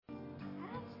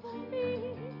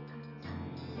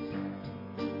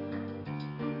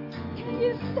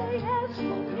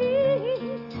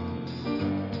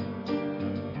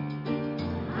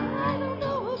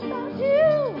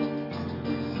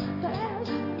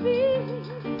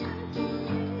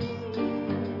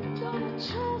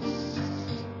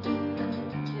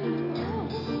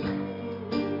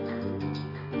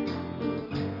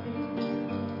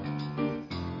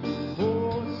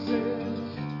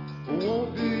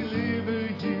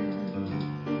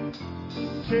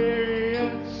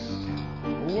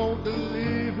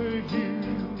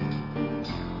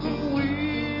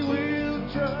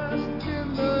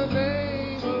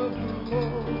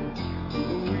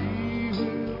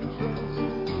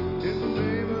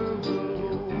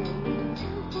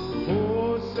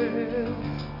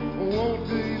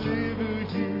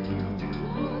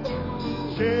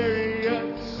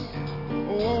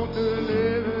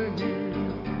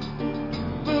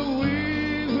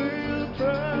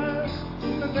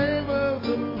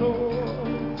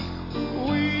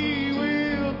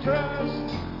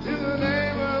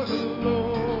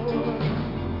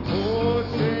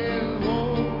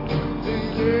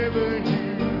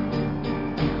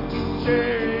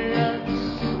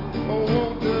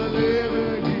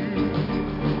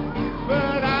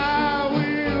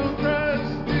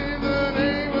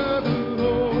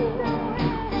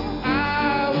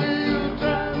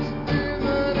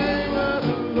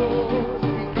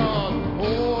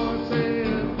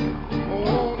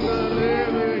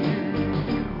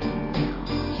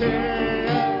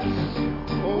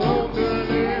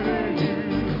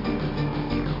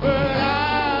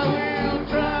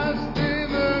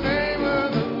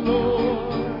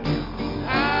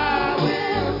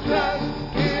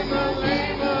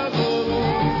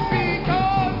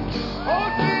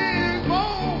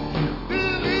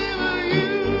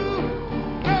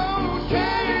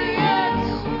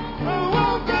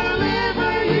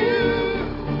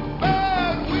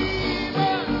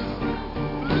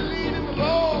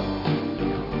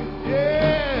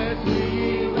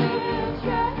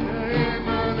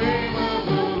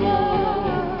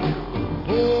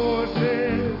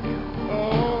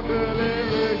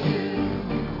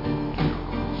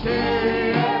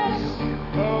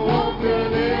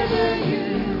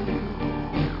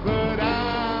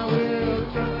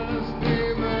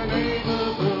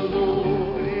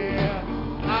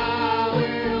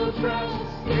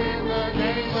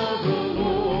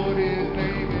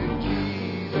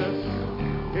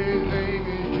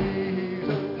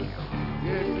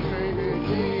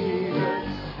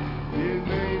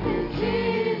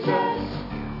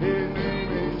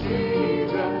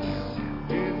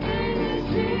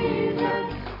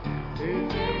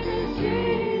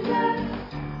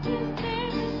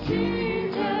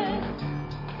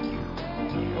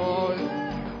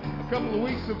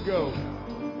ago,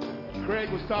 Craig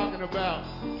was talking about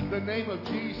the name of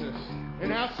Jesus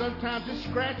and how sometimes it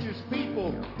scratches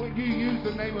people when you use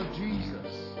the name of Jesus.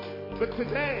 But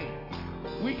today,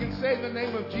 we can say the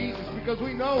name of Jesus because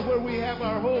we know where we have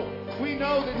our hope. We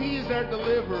know that He is our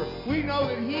deliverer. We know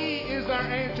that He is our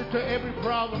answer to every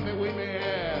problem that we may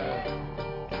have.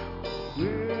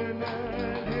 When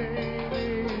that name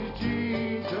is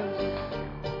Jesus,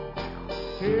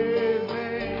 His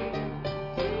name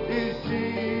is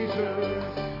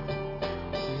Jesus.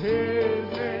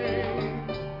 His name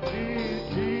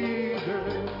is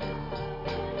Jesus.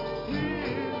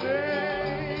 His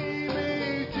name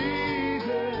is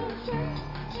Jesus.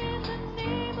 In the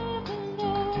name of the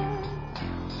Lord,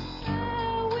 I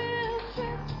will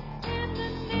trust. In the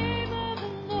name of the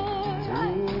Lord, I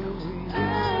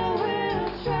will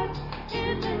trust.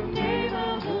 In the name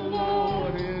of the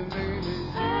Lord,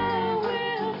 I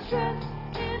will trust.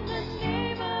 In the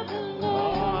name of the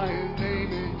Lord,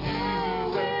 I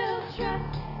will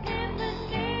trust. In the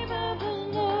name of the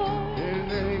Lord, His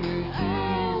name is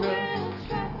I will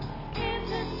trust. In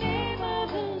the name of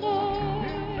the Lord.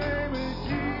 His name is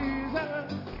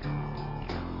Jesus.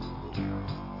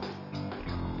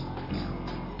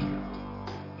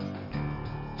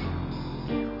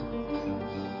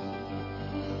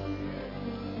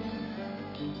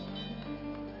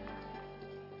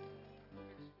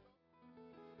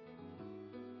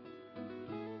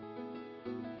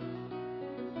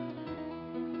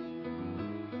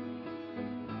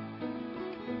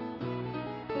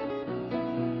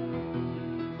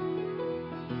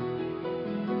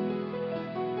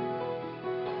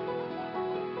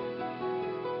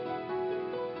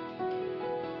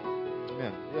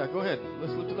 Amen. Yeah, go ahead.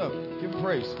 Let's lift it up. Give Him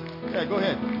praise. Yeah, go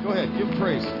ahead. Go ahead. Give Him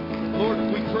praise. Lord,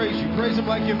 we praise You. Praise Him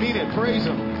like You mean it. Praise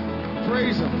Him.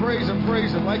 Praise Him. Praise Him.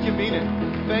 Praise Him like You mean it.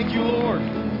 Thank You, Lord.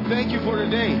 Thank You for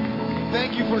today.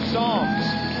 Thank You for Psalms.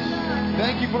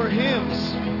 Thank You for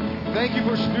hymns. Thank you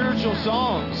for spiritual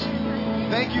songs.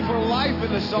 Thank you for life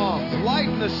in the songs, light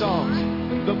in the songs,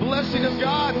 the blessing of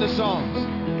God in the songs.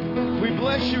 We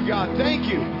bless you, God. Thank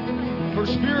you for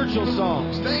spiritual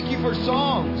songs. Thank you for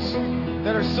songs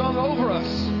that are sung over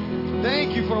us.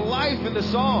 Thank you for life in the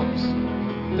songs.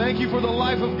 Thank you for the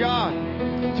life of God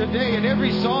today in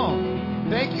every song.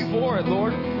 Thank you for it,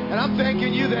 Lord. And I'm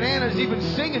thanking you that Anna's even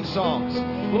singing songs.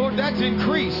 Lord, that's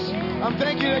increased. I'm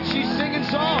thanking you that she's singing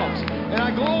songs. And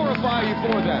I glorify you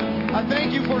for that. I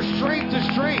thank you for strength to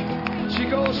strength. She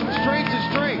goes from strength to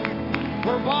strength.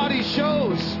 Her body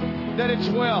shows that it's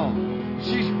well.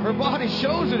 Her body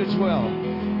shows that it's well.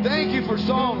 Thank you for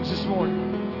songs this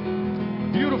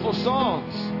morning. Beautiful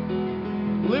songs.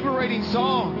 Liberating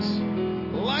songs.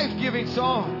 Life-giving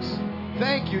songs.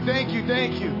 Thank you, thank you,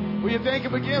 thank you. Will you thank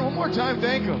him again? One more time,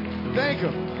 thank him. Thank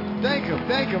him. Thank him.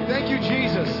 Thank him. Thank you,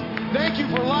 Jesus. Thank you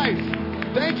for life.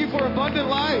 Thank you for abundant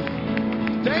life.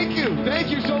 Thank you. Thank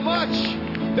you so much.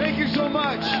 Thank you so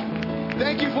much.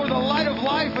 Thank you for the light of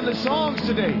life in the songs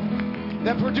today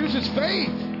that produces faith.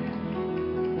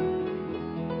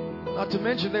 Not to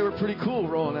mention they were pretty cool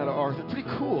rolling out of Arthur. Pretty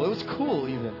cool. It was cool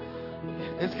even.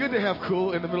 It's good to have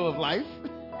cool in the middle of life.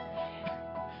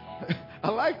 I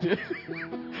liked it.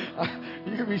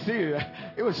 You can be seated.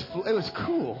 It was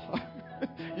cool.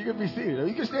 You can be seated.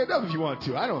 You can stand up if you want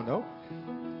to. I don't know.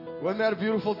 Wasn't that a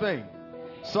beautiful thing?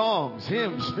 Songs,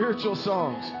 hymns, spiritual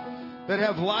songs that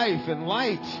have life and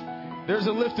light. There's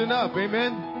a lifting up.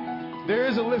 Amen. There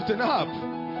is a lifting up.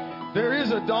 There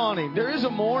is a dawning. There is a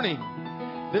morning.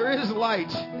 There is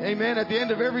light. Amen. At the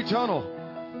end of every tunnel.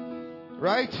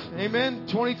 Right? Amen.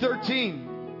 2013.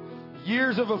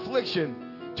 Years of affliction.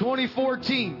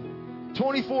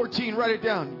 2014, write it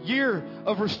down. Year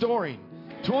of restoring.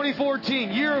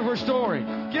 2014, year of restoring.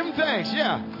 Give him thanks.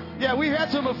 Yeah, we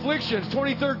had some afflictions.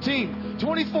 2013,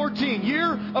 2014,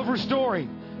 year of restoring.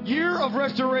 Year of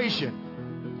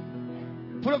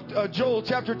restoration. Put up Joel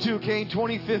chapter 2, Cain,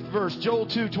 25th verse. Joel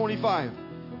 2:25.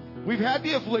 We've had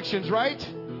the afflictions, right?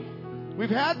 We've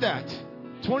had that.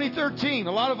 2013,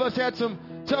 a lot of us had some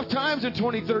tough times in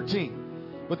 2013.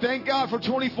 But thank God for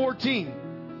 2014.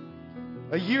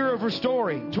 A year of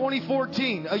restoring.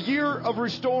 2014, a year of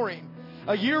restoring.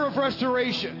 A year of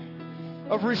restoration.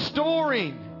 Of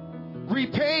restoring.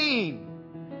 Repaying.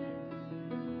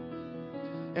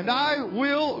 And I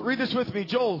will, read this with me,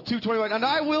 Joel 2:21. And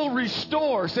I will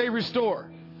restore, say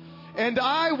restore. And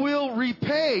I will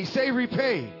repay, say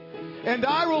repay. And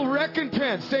I will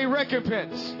recompense, say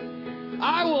recompense.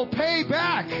 I will pay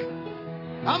back.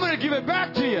 I'm going to give it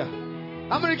back to you.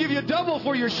 I'm going to give you double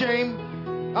for your shame.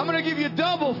 I'm going to give you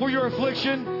double for your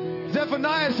affliction.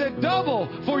 Zephaniah said double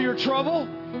for your trouble.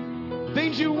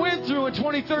 Things you went through in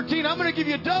 2013, I'm going to give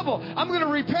you double. I'm going to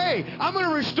repay. I'm going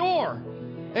to restore.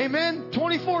 Amen?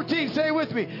 2014, say it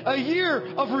with me. A year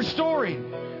of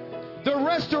restoring. The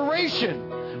restoration.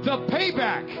 The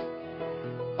payback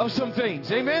of some things.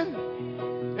 Amen?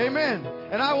 Amen.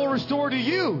 And I will restore to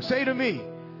you, say to me,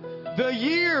 the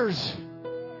years,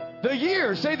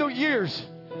 say the years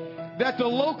that the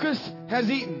locust has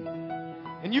eaten.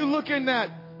 And you look in that,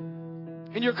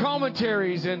 in your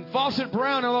commentaries and Fawcett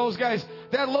Brown and all those guys,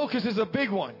 that locust is a big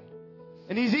one.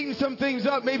 And he's eaten some things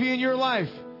up maybe in your life.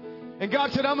 And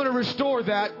God said, I'm going to restore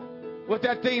that, what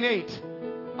that thing ate.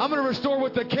 I'm going to restore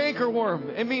what the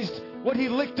cankerworm, it means what he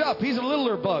licked up. He's a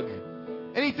littler bug.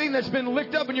 Anything that's been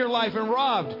licked up in your life and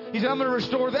robbed, he said, I'm going to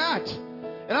restore that.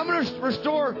 And I'm going to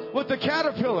restore what the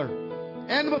caterpillar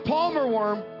and the palmer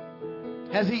worm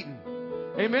has eaten.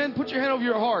 Amen? Put your hand over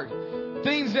your heart.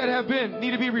 Things that have been,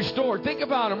 need to be restored. Think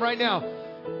about them right now.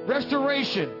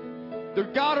 Restoration. The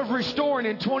God of restoring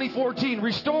in 2014.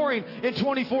 Restoring in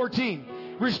 2014.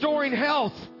 Restoring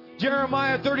health.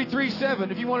 Jeremiah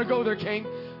 33:7. If you want to go there, King.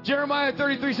 Jeremiah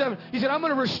 33:7. He said, I'm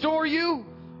going to restore you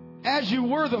as you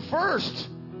were the first.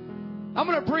 I'm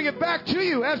going to bring it back to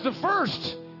you as the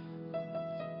first.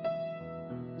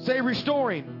 Say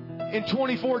restoring in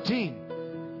 2014.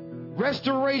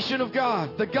 Restoration of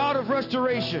God. The God of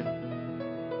restoration.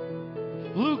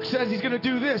 Luke says he's going to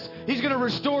do this. He's going to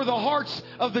restore the hearts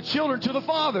of the children to the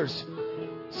fathers.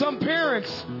 Some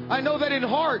parents, I know that in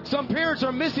heart, some parents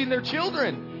are missing their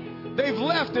children. They've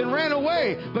left and ran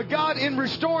away. But God, in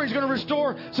restoring, is going to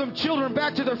restore some children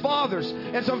back to their fathers.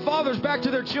 And some fathers back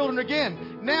to their children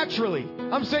again. Naturally.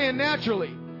 I'm saying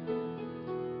naturally.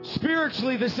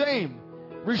 Spiritually the same.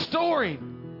 Restoring.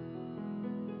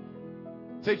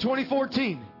 Say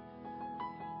 2014.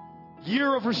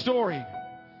 Year of restoring.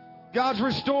 God's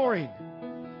restoring.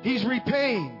 He's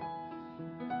repaying.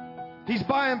 He's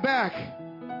buying back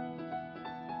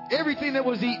everything that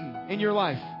was eaten in your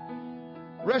life.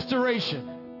 Restoration.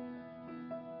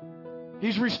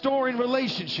 He's restoring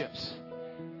relationships.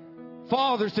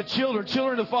 Fathers to children,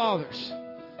 children to fathers.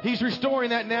 He's restoring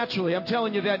that naturally. I'm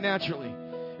telling you that naturally.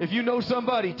 If you know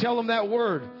somebody, tell them that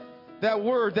word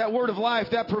of life,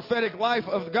 that prophetic life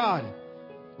of God.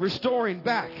 Restoring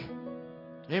back.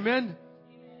 Amen?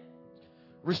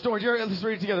 Restoring. Let's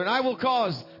read it together. And I will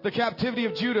cause the captivity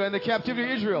of Judah and the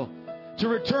captivity of Israel to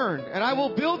return. And I will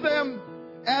build them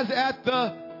as at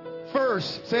the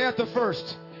first. Say at the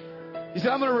first. He said,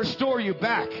 I'm going to restore you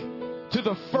back to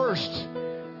the first.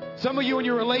 Some of you in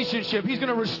your relationship, He's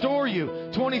going to restore you,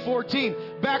 2014,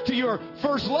 back to your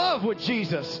first love with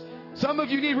Jesus. Some of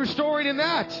you need restoring in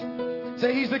that.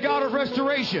 Say, He's the God of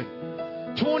restoration.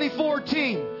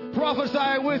 2014,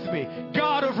 prophesy with me.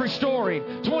 God of restoring.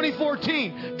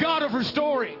 2014, God of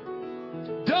restoring.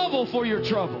 Double for your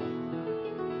trouble.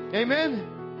 Amen?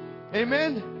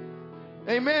 Amen?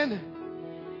 Amen?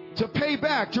 To pay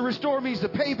back. To restore means to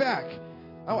pay back.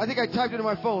 Oh, I think I typed it in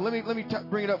my phone. Let me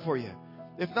bring it up for you.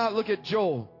 If not, look at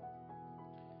Joel.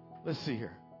 Let's see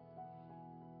here.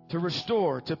 To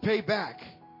restore, to pay back.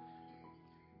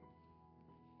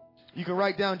 You can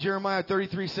write down Jeremiah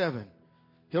 33:7.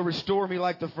 He'll restore me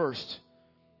like the first.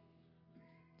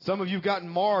 Some of you have gotten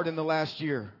marred in the last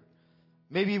year.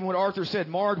 Maybe even what Arthur said,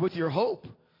 marred with your hope.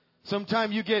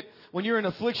 Sometimes when you're in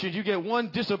affliction, you get one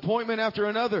disappointment after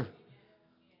another.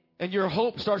 And your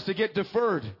hope starts to get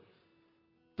deferred.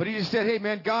 But he just said, hey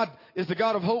man, God is the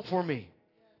God of hope for me.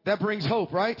 That brings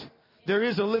hope, right? There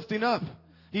is a lifting up.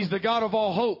 He's the God of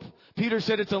all hope. Peter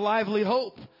said it's a lively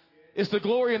hope. It's the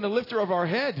glory and the lifter of our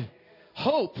head.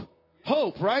 Hope.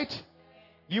 Hope, right?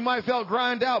 You might have felt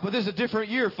grind out, but this is a different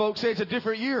year, folks. Say it's a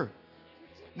different year.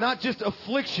 Not just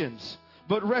afflictions,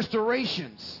 but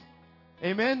restorations.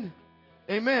 Amen?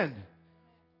 Amen.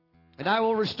 And I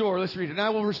will restore. Let's read it. And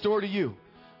I will restore to you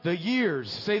the years.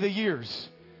 Say the years.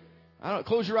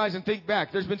 Close your eyes and think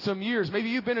back. There's been some years. Maybe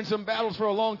you've been in some battles for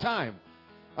a long time.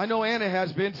 I know Anna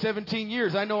has been 17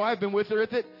 years. I know I've been with her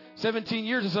at it. 17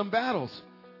 years of some battles.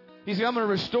 He said, I'm going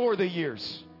to restore the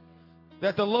years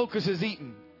that the locust has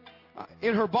eaten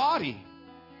in her body.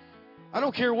 I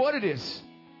don't care what it is.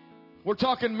 We're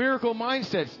talking miracle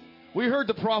mindsets. We heard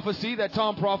the prophecy that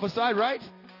Tom prophesied, right?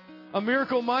 A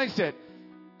miracle mindset.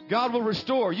 God will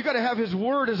restore. You got to have His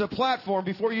Word as a platform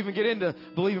before you even get into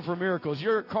believing for miracles.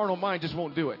 Your carnal mind just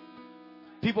won't do it.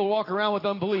 People walk around with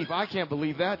unbelief. I can't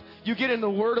believe that. You get in the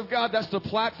Word of God, that's the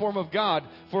platform of God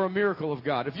for a miracle of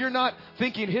God. If you're not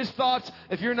thinking His thoughts,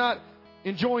 if you're not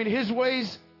enjoying His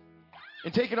ways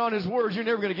and taking on His words, you're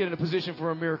never going to get in a position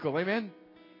for a miracle. Amen?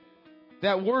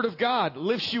 That Word of God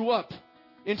lifts you up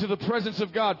into the presence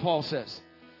of God, Paul says.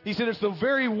 He said it's the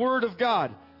very Word of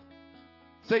God.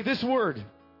 Say, this Word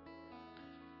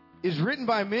is written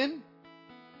by men,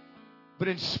 but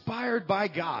inspired by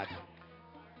God.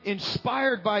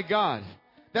 Inspired by God.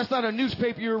 That's not a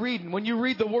newspaper you're reading. When you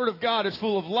read the Word of God, it's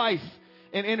full of life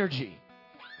and energy.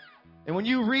 And when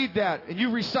you read that, and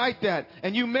you recite that,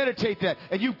 and you meditate that,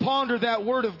 and you ponder that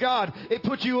Word of God, it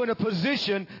puts you in a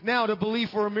position now to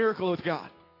believe for a miracle with God.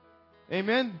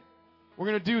 Amen? We're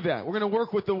going to do that. We're going to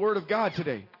work with the Word of God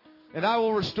today. And I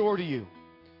will restore to you.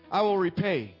 I will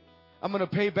repay. I'm going to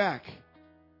pay back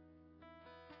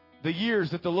the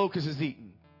years that the locust has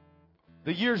eaten.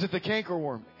 The years that the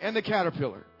cankerworm and the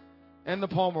caterpillar and the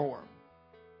palmer worm.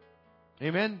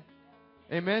 Amen?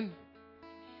 Amen?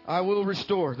 I will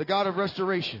restore. The God of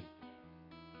restoration.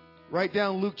 Write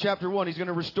down Luke chapter 1. He's going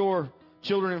to restore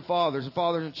children and fathers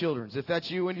and children. If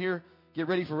that's you in here, get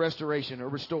ready for restoration or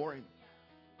restoring.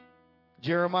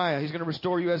 Jeremiah, He's going to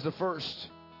restore you as the first.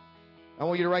 I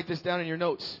want you to write this down in your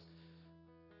notes.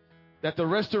 That the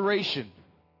restoration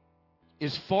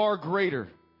is far greater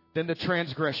than the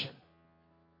transgression.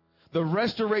 The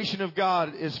restoration of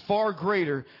God is far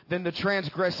greater than the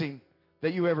transgressing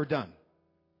that you ever done.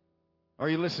 Are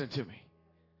you listening to me?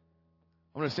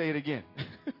 I'm going to say it again.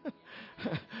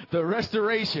 The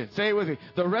restoration, say it with me.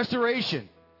 The restoration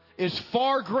is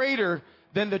far greater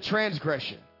than the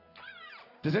transgression.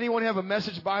 Does anyone have a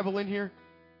Message Bible in here?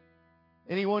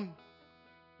 Anyone?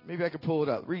 Maybe I could pull it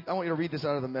up. I want you to read this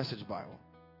out of the Message Bible.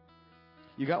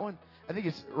 You got one? I think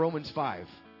it's Romans 5.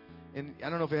 And I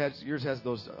don't know if yours has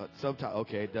those subtitles.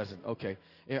 Okay, it doesn't. Okay.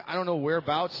 I don't know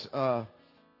whereabouts.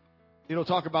 It'll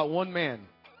talk about one man.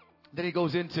 Then he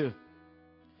goes into,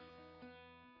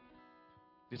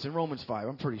 it's in Romans 5,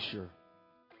 I'm pretty sure.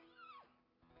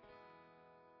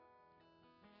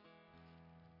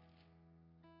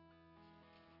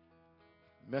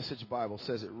 Message Bible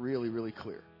says it really, really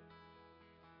clear.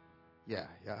 Yeah,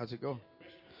 how's it go?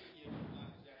 If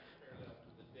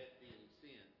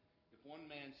one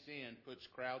man's sin puts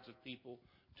crowds of people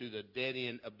to the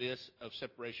dead-end abyss of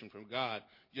separation from God.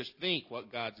 Just think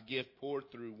what God's gift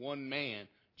poured through one man,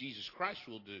 Jesus Christ,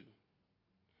 will do.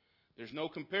 There's no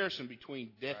comparison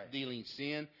between death-dealing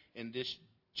sin and this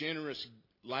generous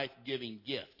life-giving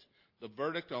gift. The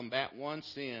verdict on that one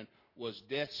sin was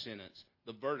death sentence.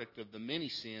 The verdict of the many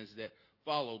sins that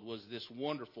followed was this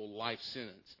wonderful life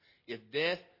sentence. If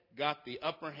death got the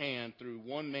upper hand through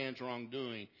one man's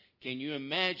wrongdoing, can you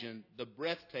imagine the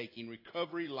breathtaking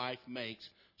recovery life makes,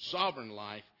 sovereign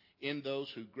life, in those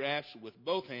who grasp with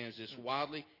both hands this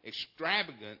wildly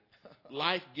extravagant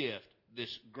life gift,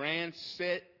 this grand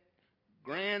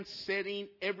setting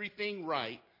everything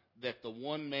right that the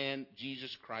one man,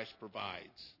 Jesus Christ,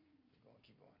 provides.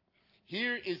 Keep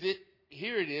going.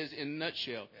 Here it is in a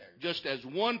nutshell. Just as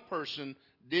one person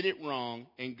did it wrong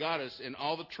and got us in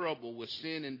all the trouble with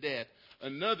sin and death,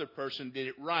 another person did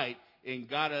it right and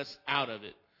got us out of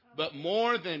it. But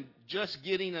more than just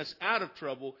getting us out of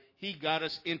trouble, he got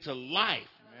us into life.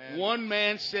 Amen. One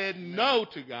man said no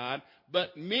to God,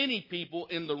 but many people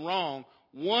in the wrong.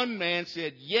 One man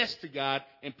said yes to God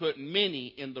and put many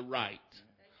in the right.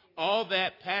 All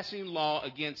that passing law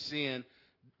against sin,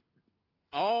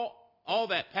 all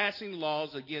that passing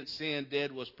laws against sin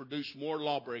did was produce more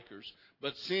lawbreakers.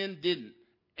 But sin didn't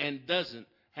and doesn't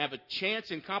have a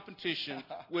chance in competition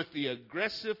with the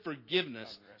aggressive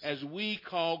forgiveness as we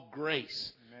call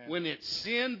grace. Amen. When it's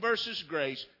sin versus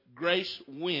grace, grace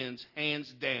wins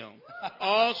hands down.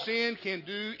 All sin can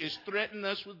do is threaten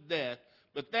us with death,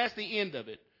 but that's the end of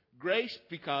it. Grace,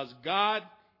 because God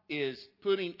is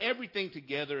putting everything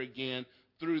together again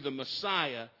through the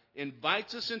Messiah,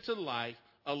 invites us into life,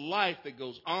 a life that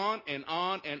goes on and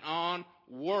on and on,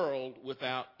 world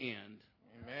without end.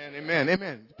 Amen, amen,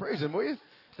 amen. Praise him, will you?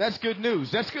 That's good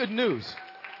news. That's good news.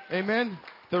 Amen.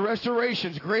 The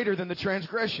restoration's greater than the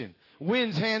transgression.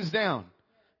 Wins hands down.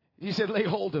 He said lay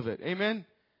hold of it. Amen.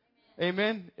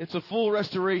 Amen. It's a full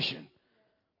restoration.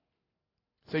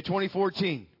 Say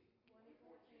 2014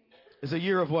 is a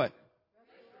year of what?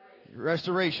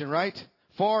 Restoration, right?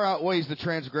 Far outweighs the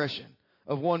transgression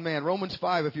of one man. Romans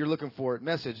 5, if you're looking for it.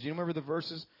 Message. Do you remember the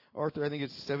verses, Arthur? I think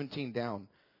it's 17 down.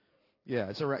 Yeah,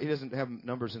 it's all right. He doesn't have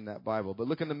numbers in that Bible. But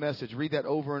look in the message. Read that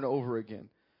over and over again.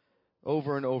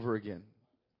 Over and over again.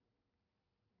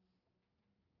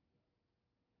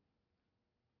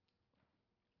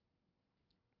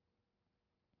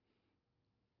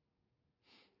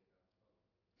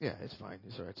 Yeah, it's fine.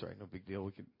 It's all right. It's all right. No big deal.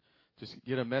 We can just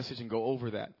get a message and go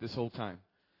over that this whole time.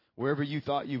 Wherever you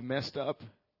thought you messed up,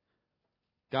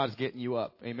 God's getting you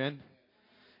up. Amen?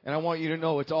 And I want you to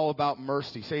know it's all about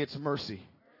mercy. Say it's mercy.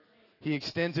 He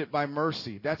extends it by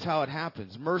mercy. That's how it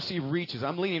happens. Mercy reaches.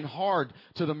 I'm leaning hard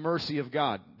to the mercy of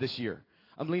God this year.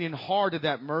 I'm leaning hard to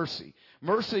that mercy.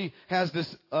 Mercy has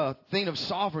this thing of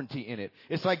sovereignty in it.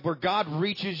 It's like where God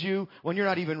reaches you when you're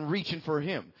not even reaching for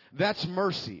Him. That's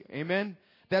mercy. Amen?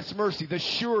 That's mercy. The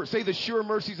sure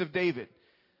mercies of David.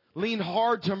 Lean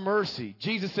hard to mercy.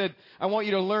 Jesus said, I want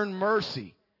you to learn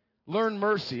mercy. Learn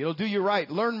mercy. It'll do you right.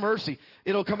 Learn mercy.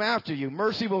 It'll come after you.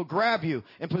 Mercy will grab you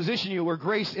and position you where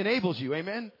grace enables you.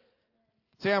 Amen?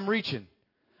 Say, I'm reaching.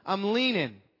 I'm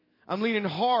leaning. I'm leaning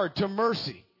hard to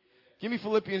mercy. Give me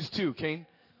Philippians 2, Cain.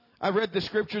 I read the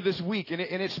scripture this week, and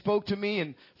it spoke to me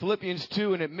in Philippians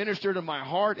 2, and it ministered to my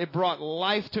heart. It brought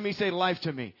life to me. Say life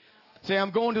to me. Say,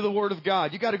 I'm going to the Word of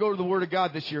God. You got to go to the Word of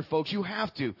God this year, folks. You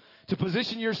have to. To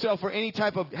position yourself for any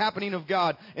type of happening of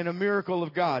God and a miracle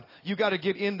of God, you got to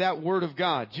get in that Word of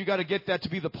God. You got to get that to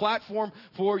be the platform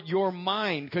for your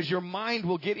mind, because your mind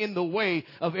will get in the way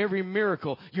of every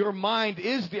miracle. Your mind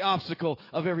is the obstacle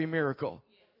of every miracle.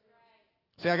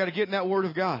 Say, I got to get in that Word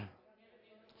of God.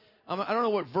 I don't know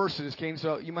what verse it is, Cain,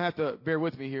 so you might have to bear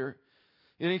with me here.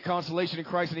 Any consolation in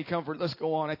Christ, any comfort. Let's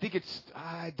go on.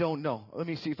 I don't know. Let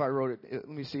me see if I wrote it. Let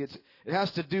me see. It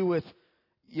has to do with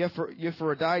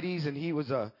Epaphroditus, and he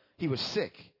was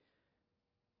sick.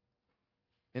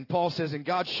 And Paul says, and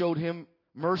God showed him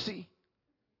mercy,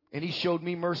 and he showed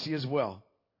me mercy as well.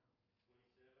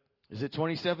 Is it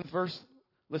 27th verse?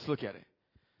 Let's look at it.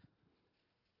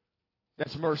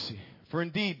 That's mercy. For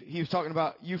indeed, he was talking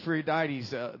about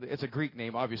Epaphroditus. It's a Greek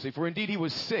name, obviously. For indeed, he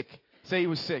was sick. Say he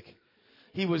was sick.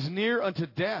 He was near unto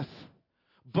death,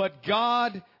 but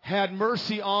God had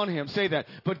mercy on him. Say that.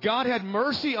 But God had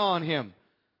mercy on him.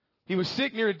 He was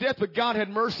sick near to death, but God had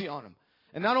mercy on him.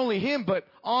 And not only him, but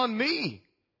on me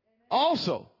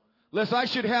also, lest I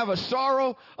should have a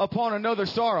sorrow upon another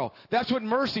sorrow. That's what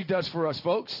mercy does for us,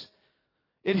 folks.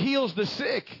 It heals the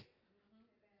sick.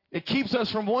 It keeps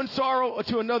us from one sorrow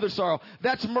to another sorrow.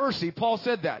 That's mercy. Paul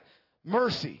said that.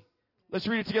 Mercy. Let's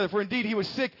read it together. For indeed he was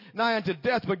sick, nigh unto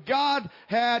death, but God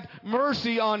had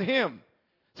mercy on him.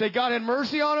 Say, God had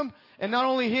mercy on him, and not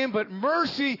only him, but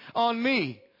mercy on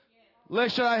me.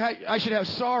 Lest I should have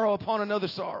sorrow upon another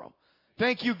sorrow.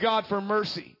 Thank you, God, for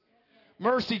mercy.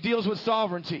 Mercy deals with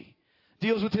sovereignty,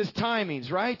 deals with his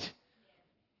timings, right?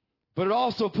 But it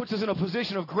also puts us in a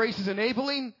position of grace's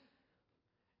enabling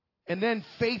and then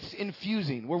faith's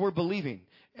infusing, where we're believing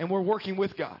and we're working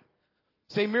with God.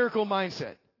 Say miracle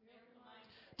mindset.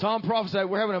 Tom prophesied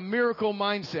we're having a miracle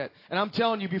mindset. And I'm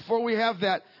telling you, before we have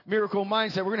that miracle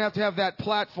mindset, we're going to have that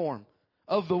platform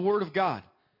of the Word of God.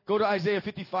 Go to Isaiah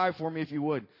 55 for me if you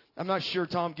would. I'm not sure,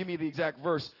 Tom. Give me the exact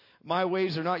verse. My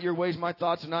ways are not your ways. My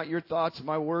thoughts are not your thoughts.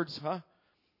 My words,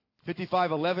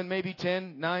 55:11 maybe,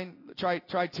 10, 9.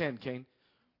 Try 10, Kane.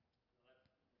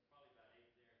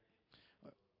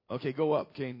 Okay, go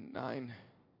up, Kane. 9.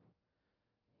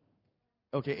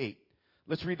 Okay, 8.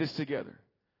 Let's read this together.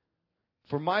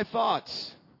 For my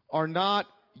thoughts are not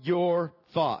your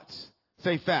thoughts.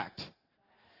 Say fact.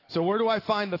 So where do I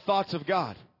find the thoughts of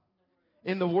God?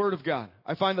 In the Word of God.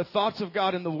 I find the thoughts of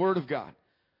God in the Word of God.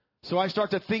 So I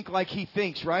start to think like He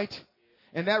thinks, right?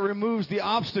 And that removes the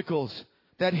obstacles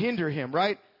that hinder Him,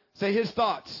 right? Say His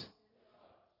thoughts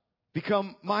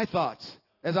become my thoughts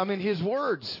as I'm in His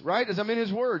words, right? As I'm in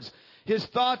His words. His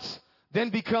thoughts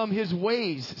then become His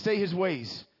ways. Say His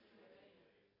ways.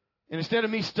 And instead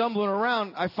of me stumbling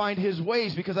around, I find His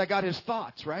ways because I got His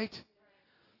thoughts, right?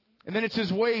 And then it's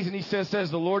His ways, and He says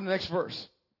the Lord in the next verse.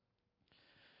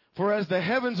 For as the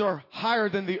heavens are higher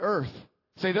than the earth.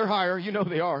 Say they're higher, you know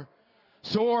they are.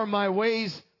 So are my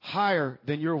ways higher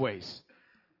than your ways.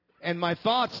 And my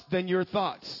thoughts than your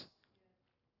thoughts.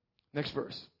 Next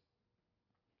verse.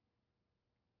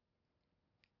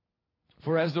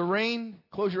 For as the rain,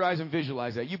 close your eyes and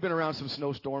visualize that. You've been around some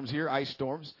snowstorms here, ice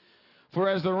storms. For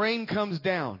as the rain comes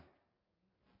down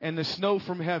and the snow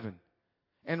from heaven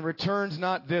and returns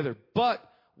not thither, but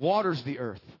waters the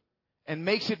earth and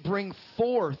makes it bring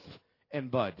forth and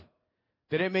bud,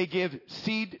 that it may give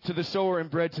seed to the sower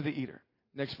and bread to the eater.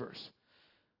 Next verse.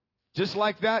 Just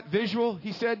like that visual,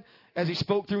 he said, as he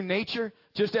spoke through nature,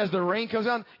 just as the rain comes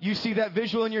down, you see that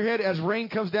visual in your head, as rain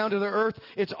comes down to the earth,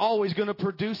 it's always going to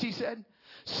produce, he said.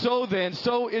 So then,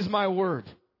 so is my word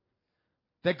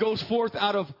that goes forth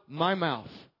out of my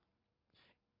mouth.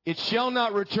 It shall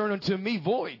not return unto me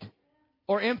void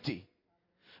or empty,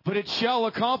 but it shall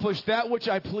accomplish that which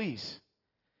I please.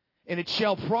 And it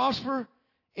shall prosper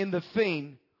in the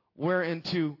thing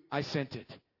whereunto I sent it.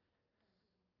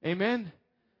 Amen?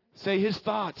 Say His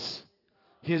thoughts,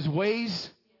 His ways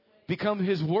become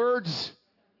His words,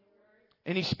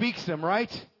 and He speaks them,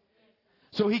 right?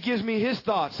 So He gives me His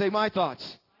thoughts. Say my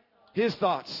thoughts. His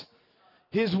thoughts.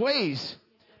 His ways.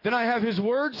 Then I have His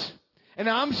words, and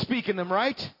now I'm speaking them,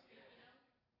 right?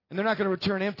 And they're not going to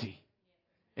return empty.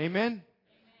 Amen?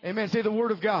 Amen. Say the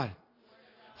Word of God.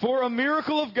 For a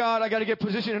miracle of God, I got to get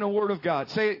positioned in a Word of God.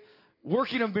 Say,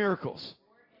 working of miracles.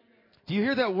 Do you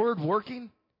hear that word, working?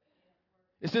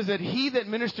 It says that He that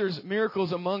ministers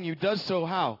miracles among you does so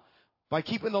how? By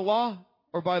keeping the law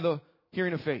or by the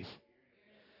hearing of faith?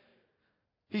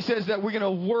 He says that we're going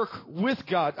to work with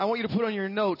God. I want you to put on your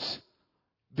notes,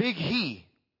 big He,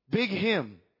 big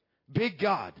Him, big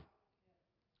God.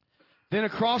 Then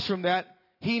across from that,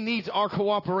 He needs our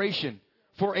cooperation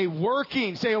for a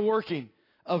working, say a working,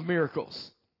 of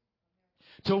miracles.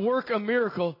 To work a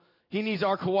miracle, He needs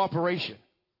our cooperation.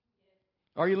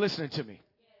 Are you listening to me?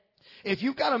 If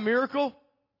you've got a miracle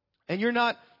and you're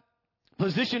not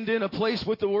positioned in a place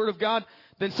with the Word of God,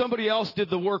 then somebody else did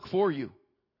the work for you.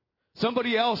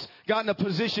 Somebody else got in a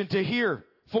position to hear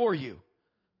for you.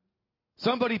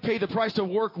 Somebody paid the price to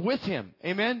work with Him.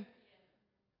 Amen?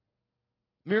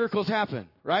 Miracles happen,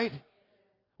 right?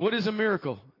 What is a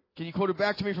miracle? Can you quote it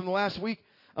back to me from the last week?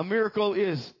 A miracle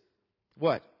is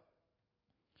what?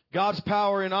 God's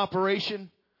power in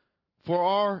operation for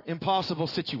our impossible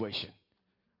situation.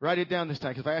 Write it down this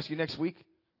time, because if I ask you next week,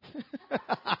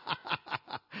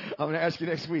 I'm going to ask you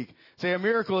next week. Say, a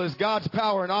miracle is God's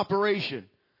power in operation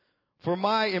for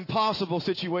my impossible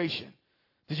situation.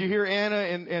 Did you hear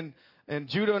Anna and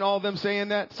Judah and all of them saying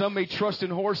that? Some may trust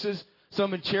in horses,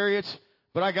 some in chariots,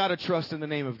 but I got to trust in the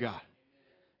name of God.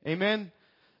 Amen?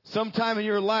 Sometime in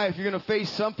your life, you're going to face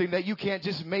something that you can't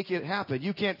just make it happen.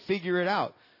 You can't figure it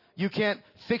out. You can't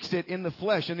fix it in the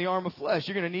flesh, in the arm of flesh.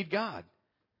 You're going to need God.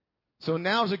 So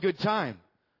now's a good time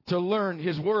to learn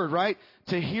His Word, right?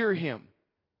 To hear Him.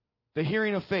 The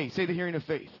hearing of faith. Say the hearing of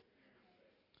faith.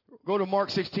 Go to Mark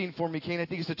 16 for me, Kane. I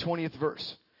think it's the 20th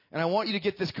verse. And I want you to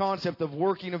get this concept of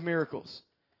working of miracles.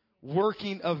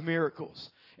 Working of miracles.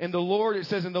 And the Lord, it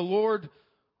says, and the Lord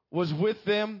was with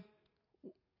them.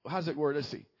 How's it word? Let's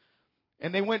see.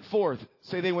 And they went forth.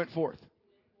 Say they went forth.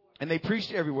 And they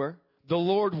preached everywhere. The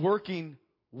Lord working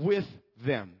with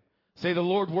them. Say the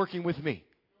Lord working with me.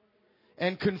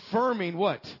 And confirming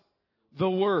what? The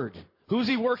word. Who's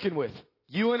he working with?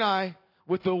 You and I,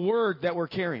 with the word that we're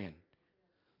carrying.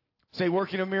 Say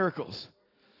working of miracles.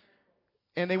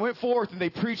 And they went forth and they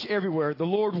preached everywhere. The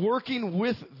Lord working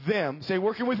with them. Say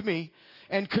working with me.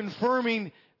 And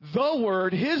confirming the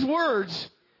word, his words,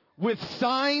 with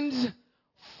signs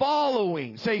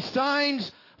following. Say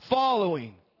signs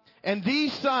following. And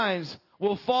these signs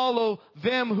will follow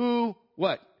them who,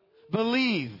 what?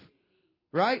 Believe.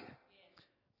 Right?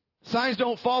 Signs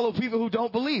don't follow people who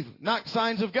don't believe. Not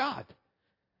signs of God.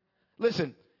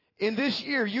 Listen, in this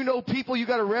year, you know people, you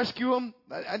got to rescue them.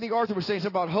 I think Arthur was saying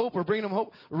something about hope or bringing them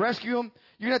hope. Rescue them.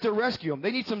 You're going to have to rescue them.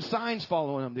 They need some signs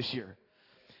following them this year.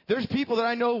 There's people that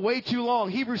I know way too long.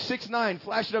 Hebrews 6:9.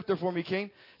 Flash it up there for me, Kane.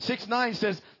 6:9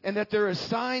 says, and that there are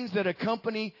signs that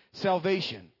accompany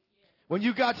salvation. When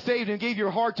you got saved and gave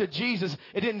your heart to Jesus,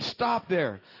 it didn't stop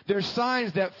there. There's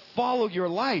signs that follow your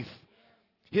life.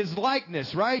 His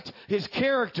likeness, right? His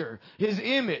character, His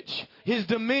image, His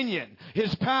dominion,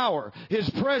 His power, His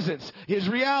presence, His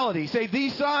reality. Say,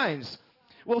 these signs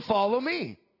will follow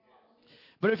me.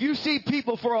 But if you see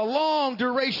people for a long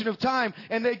duration of time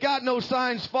and they got no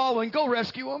signs following, go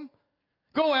rescue them.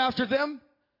 Go after them.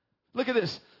 Look at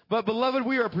this. But beloved,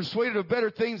 we are persuaded of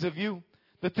better things of you.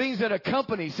 The things that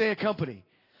accompany, say accompany.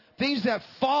 Things that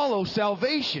follow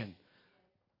salvation.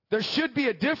 There should be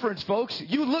a difference, folks.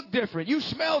 You look different. You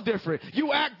smell different.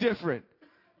 You act different.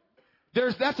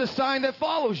 That's a sign that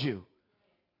follows you.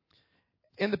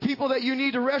 And the people that you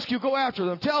need to rescue, go after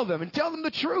them. Tell them. And tell them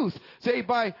the truth. Say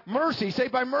by mercy. Say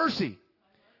by mercy.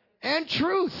 And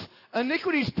truth.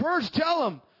 Iniquity's purged. Tell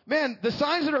them. Man, the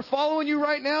signs that are following you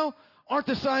right now aren't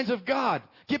the signs of God.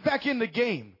 Get back in the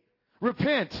game.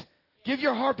 Repent. Give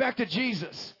your heart back to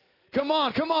Jesus. Come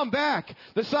on back.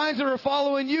 The signs that are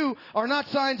following you are not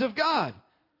signs of God.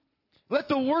 Let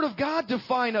the Word of God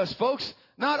define us, folks.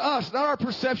 Not us, not our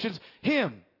perceptions.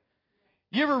 Him.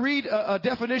 You ever read a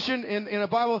definition in a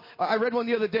Bible? I read one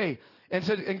the other day,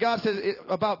 and God says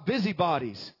about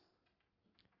busybodies,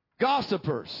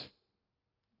 gossipers.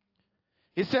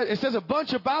 It says a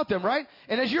bunch about them, right?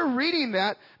 And as you're reading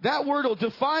that word will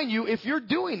define you if you're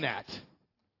doing that.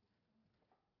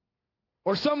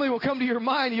 Or somebody will come to your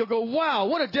mind and you'll go, wow,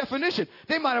 what a definition.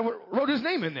 They might have wrote his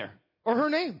name in there or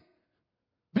her name.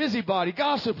 Busybody,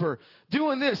 gossiper,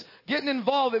 doing this, getting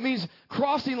involved. It means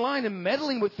crossing line and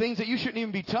meddling with things that you shouldn't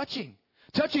even be touching.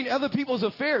 Touching other people's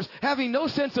affairs, having no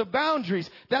sense of boundaries.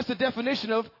 That's the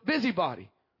definition of busybody.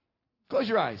 Close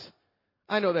your eyes.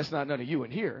 I know that's not none of you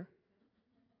in here.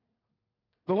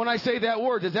 But when I say that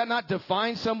word, does that not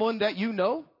define someone that you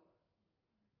know?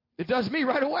 It does me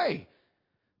right away.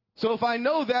 So if I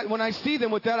know that, when I see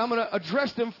them with that, I'm going to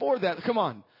address them for that. Come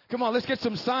on, let's get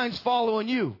some signs following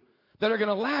you that are going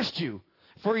to last you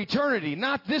for eternity.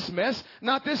 Not this mess,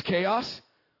 not this chaos.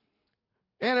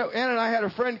 Anna and I had a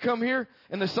friend come here,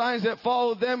 and the signs that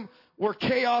followed them were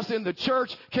chaos in the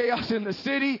church, chaos in the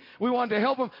city. We wanted to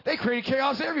help them. They created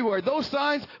chaos everywhere. Those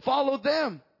signs followed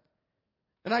them.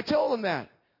 And I told them that.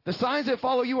 The signs that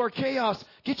follow you are chaos.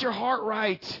 Get your heart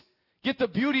right. Get the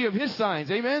beauty of His signs.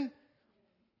 Amen?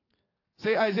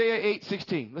 Say Isaiah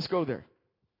 8:16. Let's go there.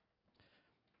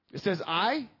 It says,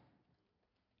 Isaiah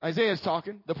is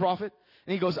talking, the prophet,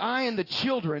 and he goes, I and the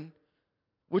children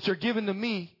which are given to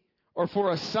me are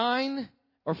for a sign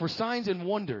or for signs and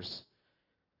wonders.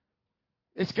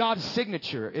 It's God's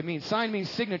signature. Sign means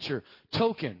signature,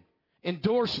 token,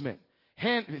 endorsement,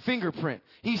 fingerprint.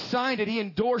 He signed it. He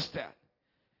endorsed that.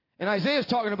 And Isaiah is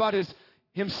talking about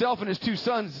himself and his two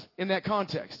sons in that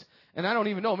context. And I don't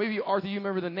even know. Maybe, Arthur, you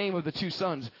remember the name of the two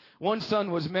sons. One son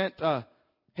was meant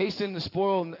hasten the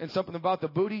spoil and something about the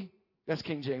booty. That's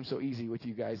King James, so easy with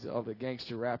you guys, all the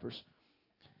gangster rappers.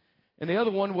 And the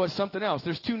other one was something else.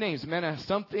 There's two names, manna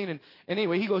something. And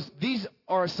anyway, he goes, these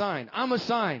are a sign. I'm a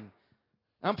sign.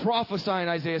 I'm prophesying,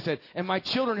 Isaiah said. And my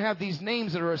children have these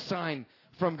names that are a sign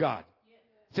from God.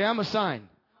 Say, I'm a sign.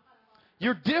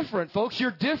 You're different, folks.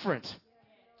 You're different.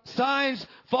 Signs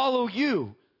follow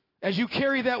you as you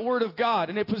carry that word of God,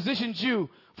 and it positions you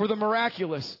for the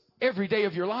miraculous every day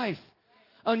of your life.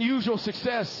 Unusual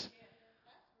success.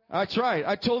 I tried.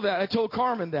 I told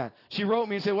Carmen that. She wrote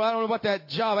me and said, well, I don't know about that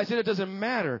job. I said, it doesn't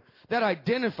matter. That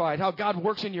identified how God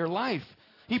works in your life.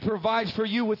 He provides for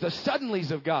you with the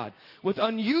suddenlies of God, with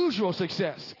unusual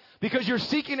success, because you're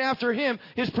seeking after Him.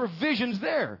 His provision's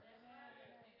there.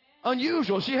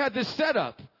 Unusual. She had this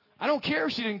setup. I don't care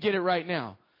if she didn't get it right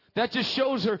now. That just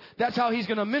shows her that's how he's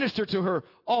going to minister to her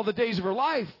all the days of her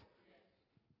life.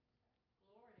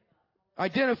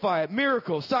 Identify it.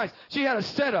 Miracles, signs. She had a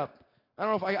setup. I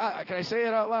don't know if can I say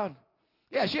it out loud?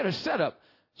 Yeah, she had a setup.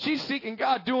 She's seeking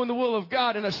God, doing the will of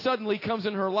God, and a suddenly comes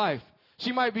in her life.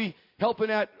 She might be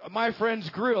helping at my friend's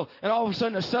grill, and all of a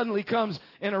sudden a suddenly comes,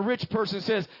 and a rich person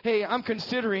says, hey, I'm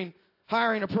considering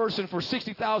hiring a person for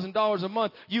 $60,000 a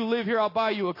month. You live here, I'll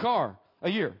buy you a car. A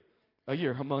year,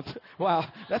 a month. Wow,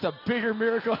 that's a bigger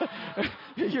miracle.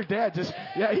 Your dad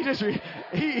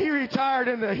he retired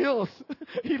in the hills.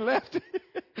 He left.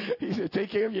 He said, take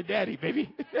care of your daddy,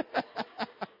 baby.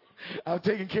 I've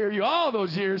taken care of you all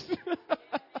those years.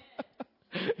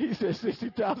 He said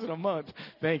 $60,000 a month.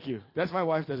 Thank you. That's my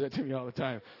wife does that to me all the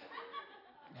time.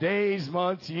 Days,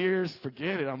 months, years,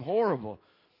 forget it. I'm horrible.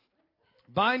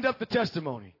 Bind up the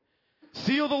testimony.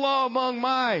 Seal the law among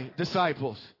my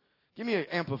disciples. Give me an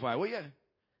amplifier, will you?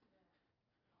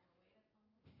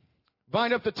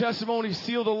 Bind up the testimony,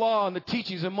 seal the law and the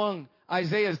teachings among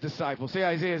Isaiah's disciples. Say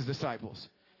Isaiah's disciples.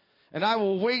 And I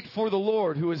will wait for the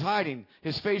Lord who is hiding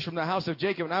his face from the house of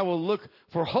Jacob, and I will look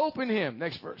for hope in him.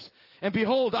 Next verse. And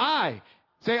behold, I,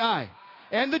 say I,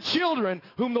 and the children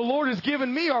whom the Lord has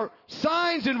given me are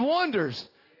signs and wonders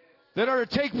that are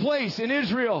to take place in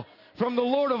Israel from the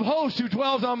Lord of hosts who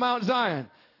dwells on Mount Zion.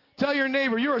 Tell your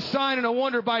neighbor, you're a sign and a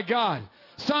wonder by God.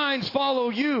 Signs follow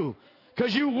you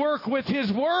because you work with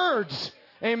his words.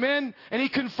 Amen. And he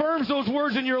confirms those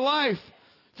words in your life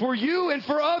for you and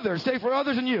for others. Say for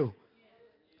others and you.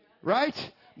 Right?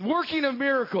 Working of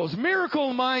miracles.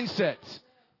 Miracle mindsets.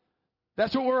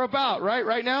 That's what we're about, right?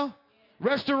 Right now?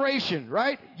 Restoration,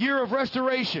 right? Year of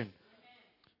restoration.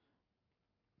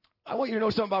 I want you to know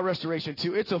something about restoration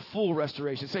too. It's a full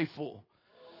restoration. Say full.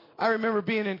 I remember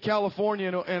being in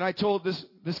California and I told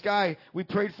this guy, we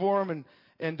prayed for him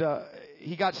and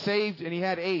he got saved and he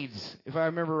had AIDS, if I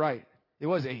remember right. It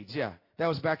was AIDS, yeah. That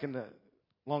was back in the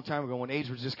long time ago when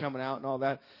AIDS was just coming out and all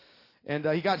that. And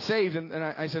he got saved and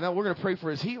I said, no, we're going to pray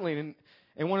for his healing.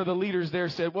 And one of the leaders there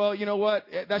said, well, you know what?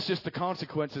 That's just the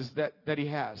consequences that he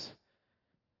has.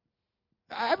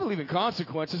 I believe in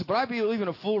consequences, but I believe in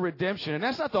a full redemption. And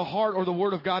that's not the heart or the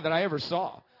word of God that I ever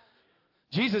saw.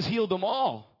 Jesus healed them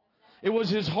all. It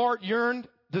was his heart yearned,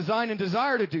 design, and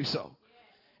desire to do so.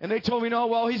 And they told me, no,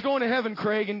 well, he's going to heaven,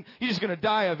 Craig, and he's just going to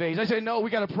die of AIDS. I said, no, we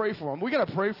got to pray for him. We got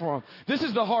to pray for him. This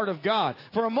is the heart of God.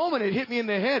 For a moment, it hit me in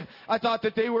the head. I thought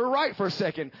that they were right for a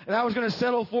second. And I was going to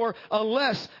settle for a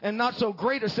less and not so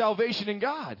great a salvation in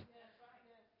God.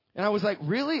 And I was like,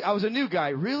 really? I was a new guy.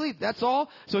 Really? That's all?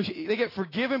 So they get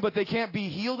forgiven, but they can't be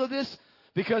healed of this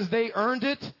because they earned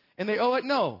it and they owe it?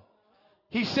 No.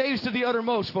 He saves to the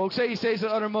uttermost, folks. Say he saves to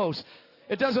the uttermost.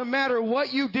 It doesn't matter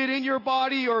what you did in your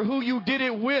body or who you did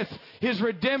it with. His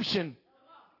redemption,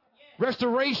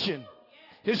 restoration,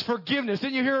 his forgiveness.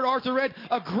 Didn't you hear it, Arthur read?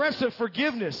 Aggressive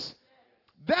forgiveness.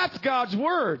 That's God's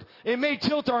word. It may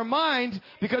tilt our mind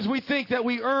because we think that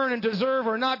we earn and deserve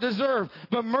or not deserve.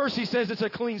 But mercy says it's a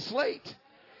clean slate.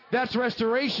 That's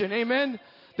restoration. Amen?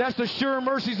 That's the sure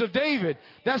mercies of David.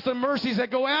 That's the mercies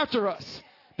that go after us,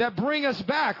 that bring us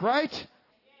back, right?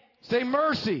 Say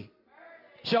mercy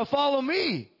shall follow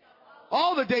me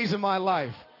all the days of my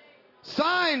life.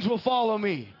 Signs will follow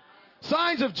me.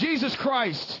 Signs of Jesus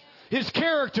Christ, his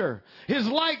character, his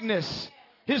likeness,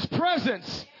 his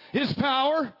presence, his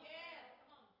power.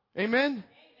 Amen.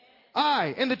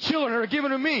 I and the children are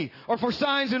given to me are for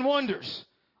signs and wonders.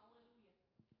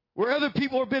 Where other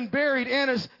people have been buried,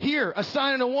 Anna's here, a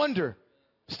sign and a wonder.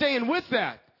 Staying with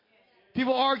that.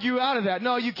 People argue out of that.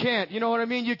 No, you can't. You know what I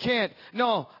mean? You can't.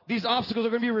 No, these obstacles are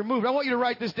going to be removed. I want you to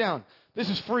write this down. This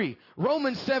is free.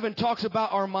 Romans 7 talks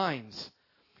about our minds.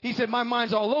 He said, my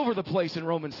mind's all over the place in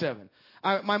Romans 7.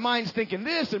 My mind's thinking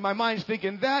this and my mind's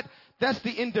thinking that. That's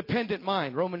the independent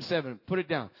mind. Romans 7. Put it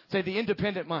down. Say the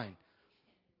independent mind.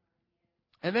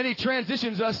 And then he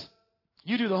transitions us.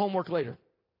 You do the homework later.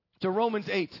 To Romans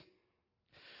 8.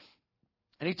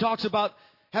 And he talks about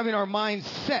having our minds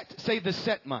set. Say the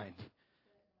set mind.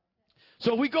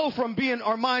 So we go from being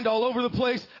our mind all over the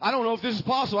place. I don't know if this is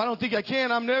possible. I don't think I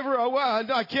can. I'm never.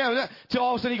 I can't. Till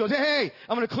all of a sudden he goes, hey,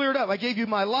 I'm going to clear it up. I gave you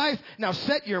my life. Now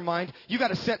set your mind. You got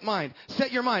a set mind.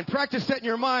 Set your mind. Practice setting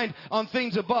your mind on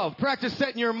things above. Practice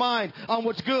setting your mind on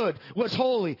what's good, what's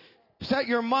holy. Set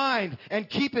your mind and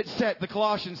keep it set, the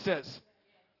Colossians says.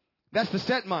 That's the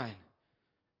set mind.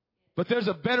 But there's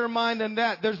a better mind than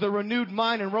that. There's the renewed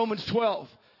mind in Romans 12,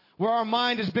 where our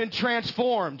mind has been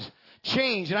transformed.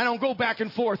 Changed, and I don't go back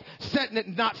and forth, setting it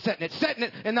and not setting it, setting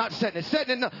it and not setting it,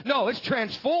 setting it. No, it's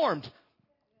transformed.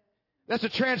 That's a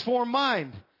transformed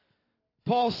mind.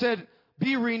 Paul said,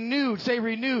 Be renewed, say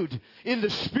renewed, in the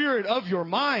spirit of your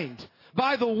mind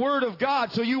by the word of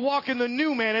God. So you walk in the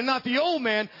new man and not the old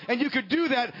man. And you could do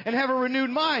that and have a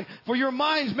renewed mind. For your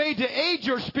mind's made to aid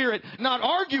your spirit, not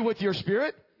argue with your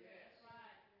spirit.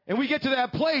 And we get to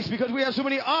that place because we have so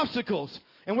many obstacles.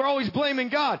 And we're always blaming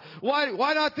God.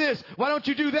 Why not this? Why don't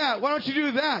you do that? Why don't you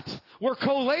do that? We're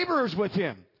co-laborers with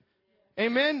Him.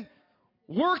 Amen?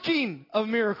 Working of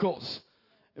miracles.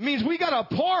 It means we got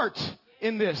a part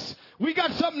in this. We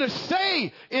got something to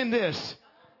say in this.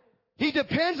 He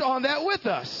depends on that with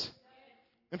us.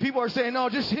 And people are saying, no,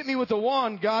 just hit me with the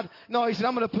wand, God. No, He said,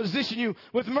 I'm going to position you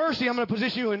with mercy. I'm going to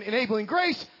position you in enabling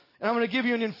grace. And I'm going to give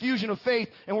you an infusion of faith.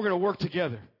 And we're going to work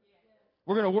together.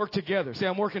 We're going to work together. Say,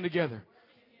 I'm working together.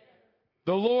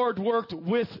 The Lord worked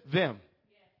with them.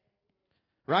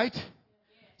 Right?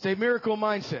 Say, miracle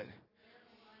mindset.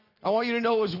 I want you to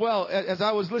know as well, as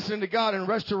I was listening to God in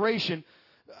restoration,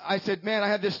 I said, man, I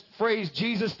had this phrase,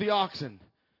 Jesus the oxen.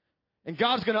 And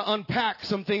God's going to unpack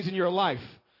some things in your life.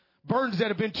 Burdens that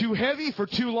have been too heavy for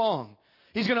too long.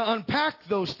 He's going to unpack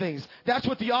those things. That's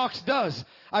what the ox does.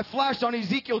 I flashed on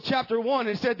Ezekiel chapter 1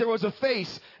 and it said there was a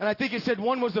face. And I think it said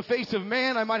one was the face of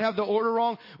man. I might have the order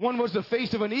wrong. One was the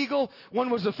face of an eagle.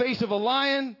 One was the face of a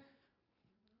lion.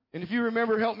 And if you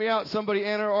remember, help me out, somebody,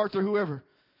 Anna or Arthur, whoever.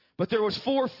 But there was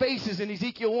 4 faces in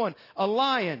Ezekiel 1. A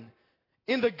lion.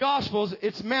 In the Gospels,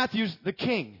 it's Matthew's the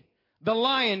king. The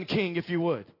lion king, if you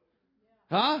would.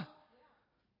 Huh?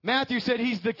 Matthew said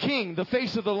he's the king, the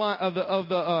face of the lion,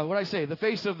 what I say? The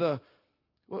face of the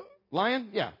lion?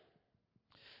 Yeah.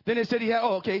 Then it said he had,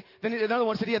 Then another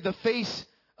one said he had the face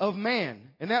of man.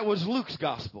 And that was Luke's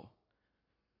gospel.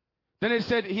 Then it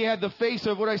said he had the face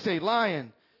of, what I say?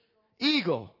 Lion.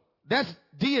 Eagle. That's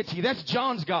deity. That's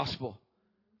John's gospel.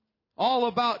 All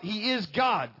about he is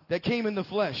God that came in the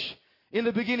flesh. In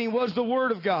the beginning was the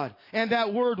Word of God. And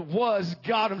that Word was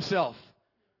God Himself.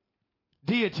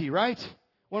 Deity, right?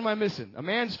 What am I missing? A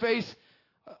man's face,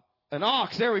 an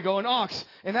ox. There we go, an ox.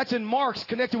 And that's in Mark's,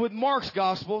 connected with Mark's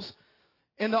Gospels.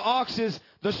 And the ox is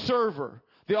the server.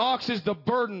 The ox is the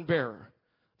burden bearer.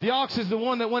 The ox is the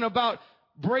one that went about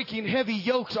breaking heavy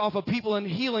yokes off of people and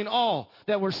healing all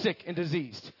that were sick and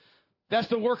diseased. That's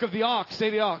the work of the ox. Say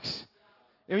the ox.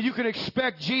 And you can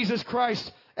expect Jesus Christ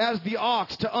as the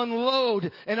ox to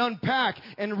unload and unpack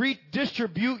and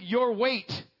redistribute your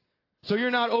weight so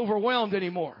you're not overwhelmed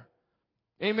anymore.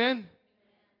 Amen?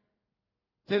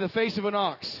 Say the face of an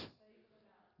ox.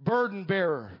 Burden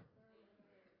bearer.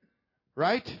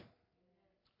 Right?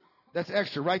 That's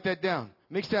extra. Write that down.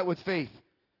 Mix that with faith.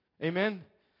 Amen?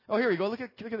 Oh, here we go. Look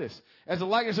at this. As the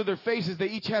likeness of their faces, they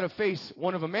each had a face.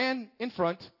 One of a man in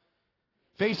front.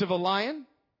 Face of a lion.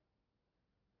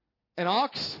 An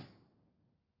ox.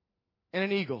 And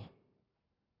an eagle.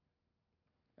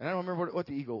 And I don't remember what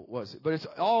the eagle was. But it's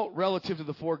all relative to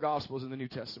the 4 Gospels in the New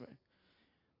Testament.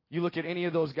 You look at any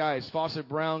of those guys, Fawcett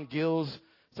Brown, Gills,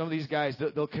 some of these guys,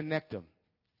 they'll connect them.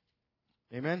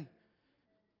 Amen?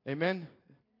 Amen?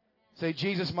 Say,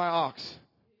 Jesus, my ox.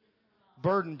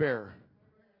 Burden bearer.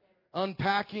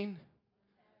 Unpacking.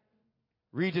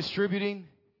 Redistributing.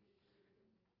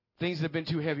 Things that have been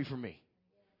too heavy for me.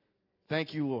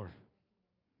 Thank you, Lord.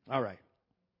 All right.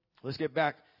 Let's get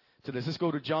back to this. Let's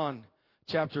go to John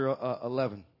chapter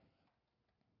 11.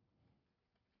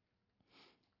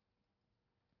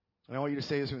 And I want you to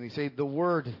say this with me. Say, the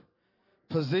Word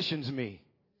positions me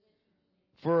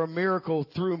for a miracle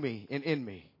through me and in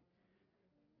me.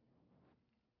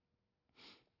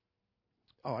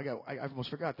 Oh, I almost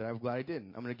forgot that. I'm glad I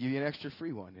didn't. I'm going to give you an extra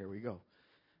free one. Here we go.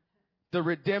 The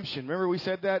redemption. Remember we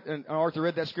said that? And Arthur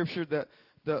read that scripture that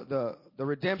the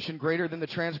redemption greater than the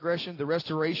transgression. The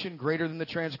restoration greater than the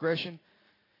transgression.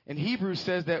 And Hebrews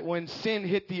says that when sin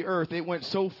hit the earth, it went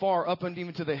so far up and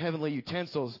even to the heavenly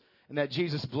utensils. And that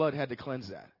Jesus' blood had to cleanse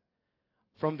that.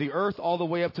 From the earth all the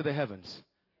way up to the heavens.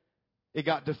 It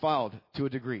got defiled to a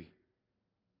degree.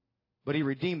 But He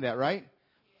redeemed that, right?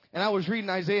 And I was reading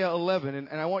Isaiah 11, and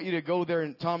I want you to go there,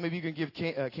 and Tom, maybe you can give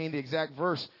Kane the exact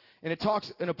verse. And it talks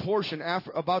in a portion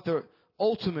about the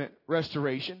ultimate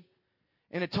restoration.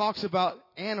 And it talks about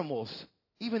animals.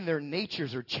 Even their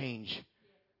natures are changed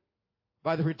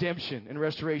by the redemption and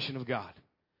restoration of God.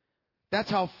 That's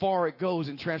how far it goes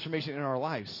in transformation in our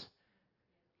lives.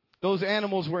 Those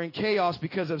animals were in chaos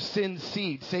because of sin's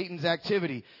seed, Satan's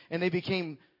activity, and they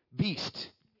became beasts.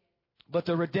 But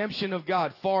the redemption of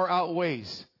God far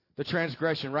outweighs the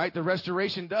transgression, right? The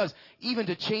restoration does, even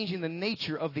to changing the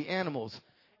nature of the animals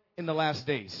in the last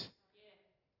days.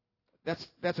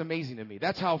 That's amazing to me.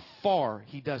 That's how far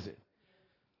He does it.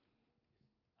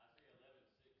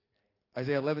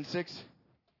 Isaiah 11:6.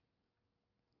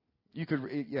 You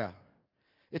could, yeah.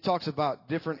 it talks about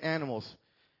different animals.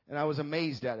 And I was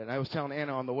amazed at it. And I was telling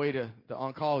Anna on the way to the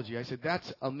oncology, I said,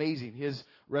 that's amazing, his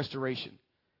restoration.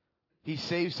 He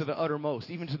saves to the uttermost,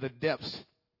 even to the depths.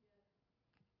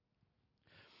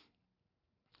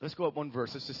 Let's go up one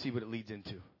verse. Let's just see what it leads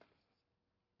into.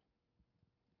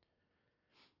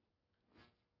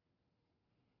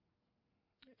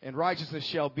 And righteousness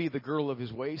shall be the girdle of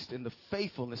his waist, and the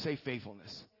faithfulness, say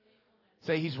faithfulness.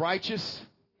 Say he's righteous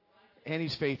and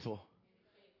he's faithful.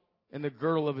 And the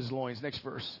girdle of his loins. Next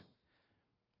verse.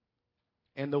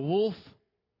 And the wolf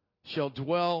shall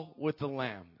dwell with the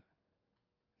lamb.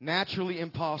 Naturally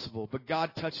impossible, but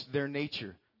God touched their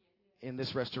nature in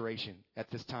this restoration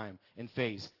at this time and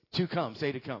phase. To come,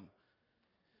 say to come.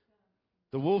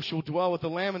 The wolf shall dwell with the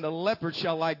lamb, and the leopard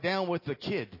shall lie down with the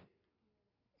kid.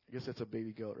 I guess that's a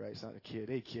baby goat, right? It's not a kid.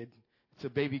 Hey, kid. It's a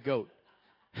baby goat.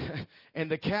 And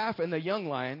the calf and the young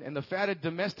lion and the fatted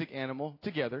domestic animal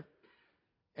together,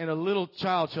 and a little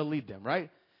child shall lead them, right?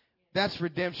 That's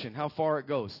redemption, how far it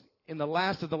goes. In the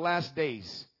last of the last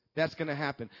days, that's going to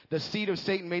happen. The seed of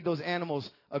Satan made those animals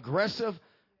aggressive.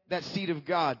 That seed of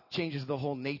God changes the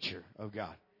whole nature of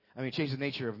God. I mean, changes the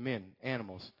nature of men,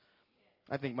 animals.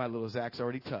 I think my little Zach's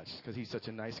already touched because he's such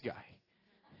a nice guy.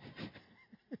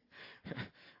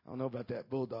 I don't know about that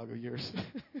bulldog of yours.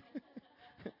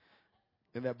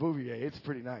 And that Bouvier, it's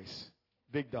pretty nice.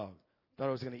 Big dog. Thought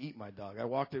I was going to eat my dog. I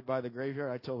walked it by the graveyard.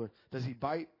 I told her, does he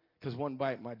bite? Because one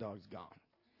bite, my dog's gone.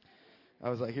 I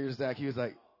was like, here's Zach. He was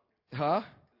like, huh?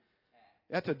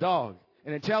 That's a dog,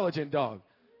 an intelligent dog.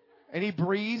 And he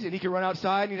breathes, and he can run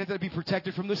outside, and he doesn't have to be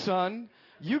protected from the sun.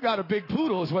 You got a big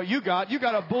poodle is what you got. You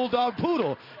got a bulldog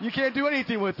poodle. You can't do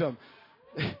anything with him.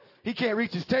 He can't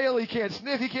reach his tail. He can't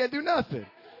sniff. He can't do nothing.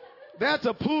 That's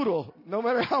a poodle, no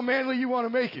matter how manly you want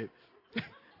to make it.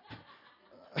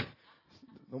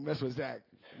 Don't mess with Zach.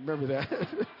 Remember that.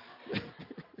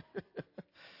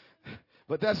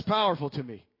 But that's powerful to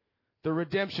me. The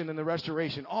redemption and the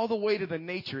restoration, all the way to the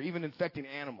nature, even infecting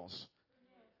animals.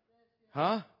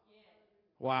 Huh?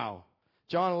 Wow.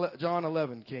 John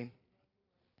 11, King.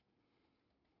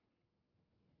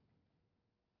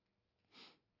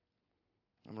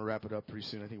 I'm going to wrap it up pretty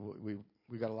soon. I think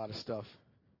we got a lot of stuff.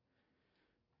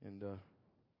 And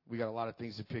we got a lot of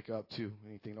things to pick up, too.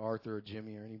 Anything Arthur or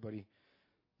Jimmy or anybody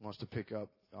wants to pick up,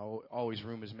 always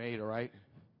room is made, all right?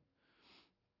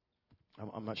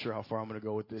 I'm not sure how far I'm going to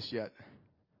go with this yet.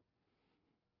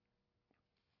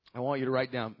 I want you to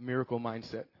write down miracle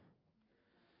mindset.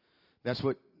 That's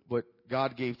what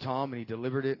God gave Tom, and he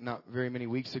delivered it not very many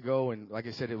weeks ago. And like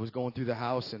I said, it was going through the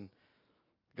house, and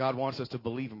God wants us to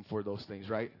believe him for those things,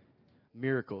 right?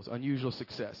 Miracles, unusual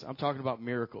success. I'm talking about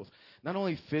miracles. Not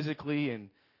only physically and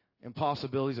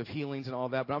possibilities of healings and all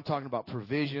that, but I'm talking about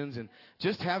provisions and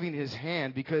just having his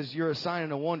hand, because you're a sign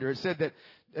and a wonder. It said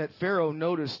that Pharaoh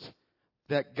noticed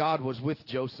that God was with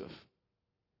Joseph.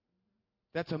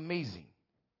 That's amazing.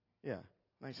 Yeah,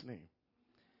 nice name.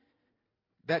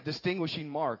 That distinguishing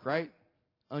mark, right?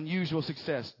 Unusual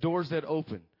success. Doors that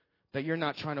open, that you're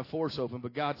not trying to force open,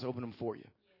 but God's opened them for you.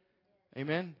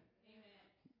 Amen?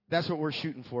 That's what we're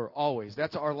shooting for always.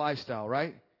 That's our lifestyle,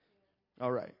 right?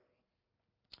 All right.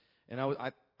 And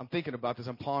I'm thinking about this.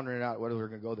 I'm pondering it out whether we're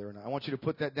going to go there or not. I want you to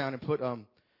put that down and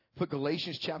put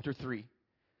Galatians chapter 3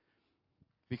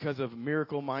 because of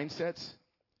miracle mindsets.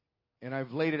 And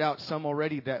I've laid it out some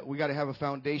already that we got to have a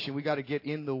foundation. We got to get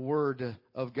in the Word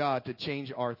of God to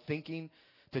change our thinking,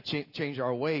 to change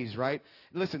our ways, right?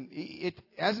 Listen,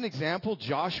 as an example,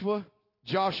 Joshua,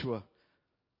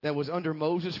 that was under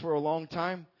Moses for a long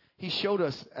time, he showed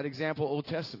us an example Old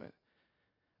Testament.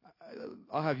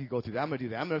 I'll have you go through that. I'm going to do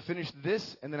that. I'm going to finish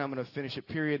this, and then I'm going to finish it,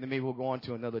 period. And then maybe we'll go on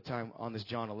to another time on this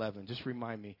John 11. Just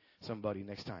remind me, somebody,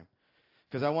 next time.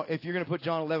 Because if you're going to put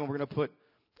John 11, we're going to put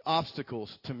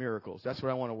obstacles to miracles. That's what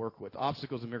I want to work with,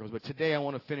 obstacles to miracles. But today I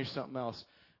want to finish something else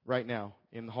right now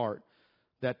in the heart.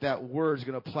 That word is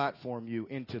going to platform you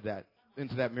into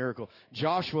that miracle.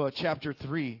 Joshua chapter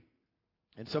 3,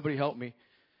 and somebody help me,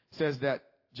 says that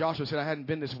Joshua said, I hadn't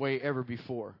been this way ever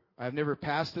before. I've never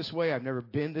passed this way. I've never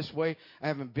been this way. I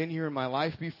haven't been here in my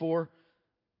life before.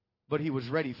 But he was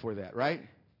ready for that, right?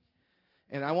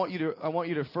 And I want you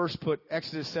to first put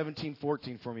Exodus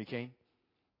 17:14 for me, Cain.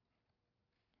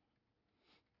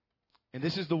 And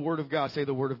this is the Word of God. Say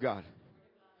the Word of God.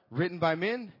 Written by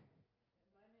men,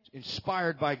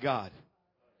 inspired by God.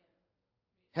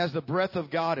 Has the breath of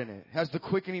God in it. Has the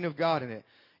quickening of God in it.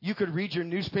 You could read your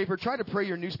newspaper. Try to pray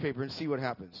your newspaper and see what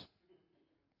happens.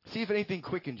 See if anything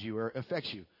quickens you or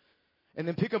affects you. And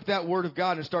then pick up that Word of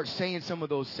God and start saying some of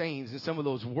those sayings and some of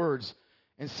those words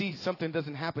and see something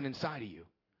doesn't happen inside of you.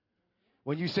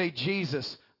 When you say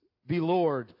Jesus, be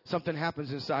Lord, something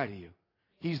happens inside of you.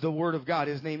 He's the Word of God.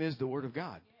 His name is the Word of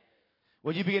God.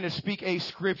 When you begin to speak a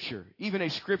scripture, even a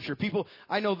scripture, people,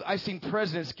 I know I've seen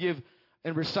presidents give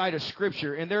and recite a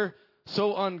scripture, and they're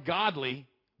so ungodly,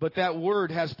 but that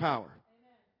word has power.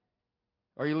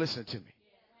 Are you listening to me?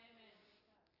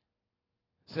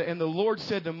 So, and the Lord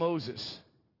said to Moses,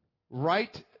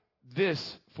 write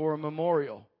this for a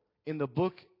memorial in the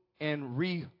book and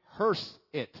rehearse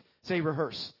it. Say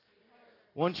rehearse.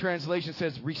 One translation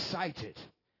says recite it.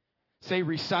 Say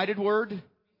recited word,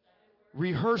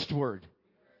 rehearsed word.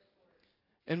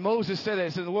 And Moses said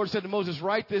that. So the Lord said to Moses,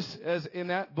 write this as in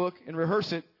that book and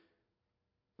rehearse it.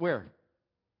 Where?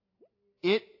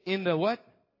 It in the what?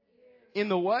 In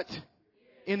the what?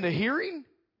 In the hearing?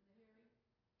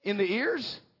 In the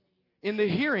ears? In the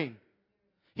hearing.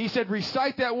 He said,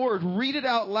 recite that word. Read it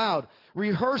out loud.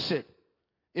 Rehearse it.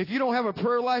 If you don't have a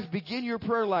prayer life, begin your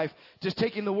prayer life just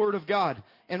taking the Word of God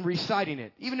and reciting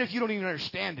it. Even if you don't even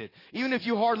understand it. Even if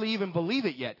you hardly even believe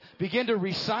it yet. Begin to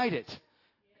recite it.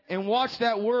 And watch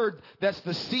that Word that's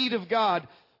the seed of God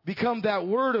become that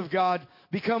Word of God,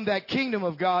 become that kingdom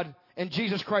of God, and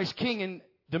Jesus Christ King and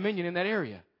dominion in that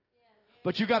area.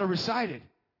 But you got to recite it.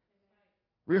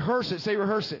 Rehearse it. Say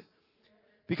rehearse it.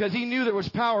 Because he knew there was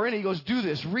power in it. He goes, do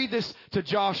this. Read this to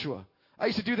Joshua. I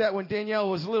used to do that when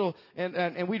Danielle was little,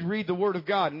 and we'd read the Word of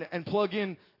God and plug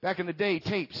in, back in the day,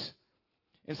 tapes.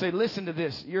 And say, listen to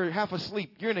this. You're half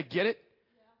asleep. You're going to get it.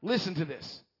 Listen to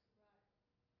this.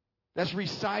 That's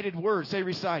recited word. Say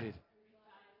recited.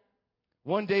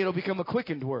 One day it'll become a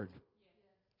quickened word.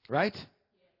 Right?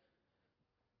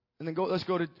 And then let's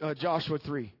go to Joshua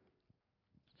 3.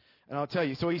 And I'll tell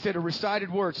you. So he said a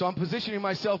recited word. So I'm positioning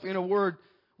myself in a word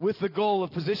with the goal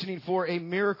of positioning for a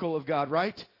miracle of God,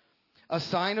 right? A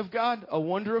sign of God, a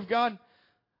wonder of God.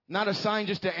 Not a sign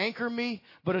just to anchor me,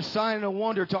 but a sign and a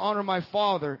wonder to honor my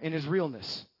Father in His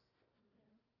realness.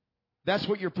 That's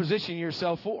what you're positioning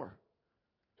yourself for.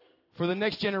 For the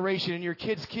next generation and your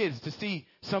kids' kids to see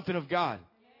something of God.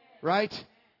 Right?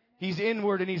 He's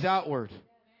inward and He's outward.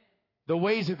 The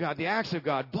ways of God, the acts of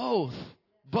God, both.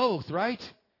 Both, right?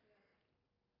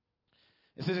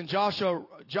 It says in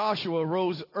Joshua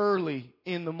rose early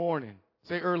in the morning.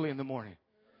 Say early in the morning.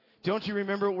 Don't you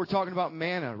remember we're talking about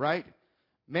manna, right?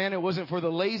 Manna wasn't for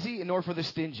the lazy nor for the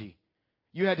stingy.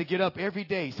 You had to get up every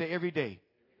day, say every day,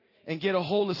 and get a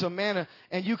hold of some manna.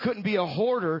 And you couldn't be a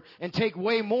hoarder and take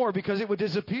way more because it would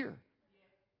disappear.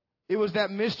 It was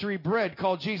that mystery bread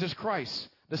called Jesus Christ,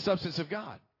 the substance of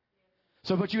God.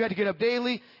 So, but you had to get up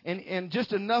daily and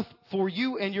just enough for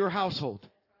you and your household.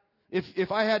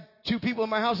 If I had 2 people in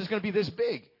my house, it's going to be this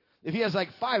big. If he has like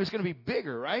 5, it's going to be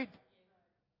bigger, right?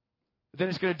 Then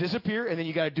it's going to disappear, and then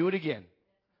you got to do it again.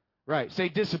 Right. Say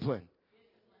discipline.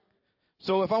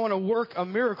 So if I want to work a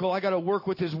miracle, I got to work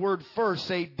with His Word first.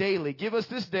 Say daily. Give us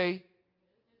this day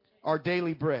our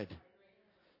daily bread.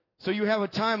 So you have a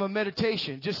time of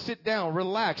meditation. Just sit down,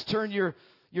 relax, turn your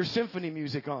symphony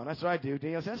music on. That's what I do.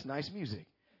 Daniel says, that's nice music.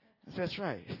 That's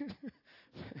right.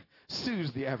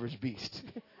 Soothes the average beast.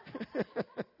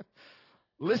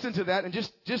 Listen to that and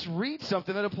just read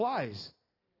something that applies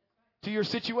to your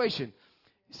situation.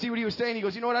 See what he was saying? He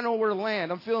goes, you know what? I don't know where to land.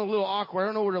 I'm feeling a little awkward. I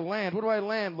don't know where to land. Where do I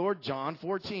land, Lord? John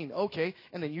 14. Okay.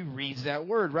 And then you read that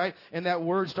word, right? And that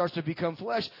word starts to become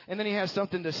flesh. And then he has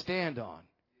something to stand on.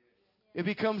 It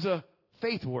becomes a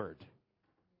faith word,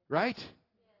 right?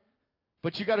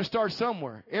 But you got to start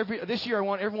somewhere. This year I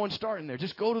want everyone starting there.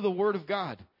 Just go to the Word of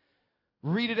God.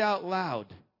 Read it out loud.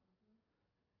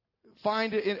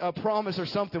 Find a promise or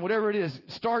something, whatever it is.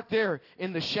 Start there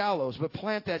in the shallows, but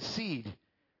plant that seed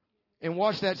and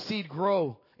watch that seed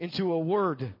grow into a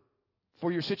word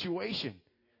for your situation.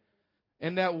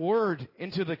 And that word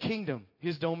into the kingdom,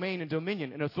 His domain and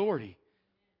dominion and authority.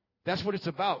 That's what it's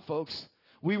about, folks.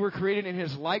 We were created in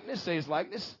His likeness, say His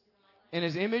likeness, and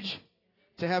His image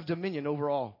to have dominion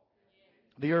over all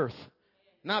the earth.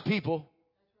 Not people,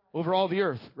 over all the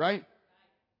earth, right?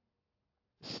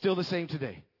 Still the same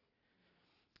today.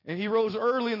 And he rose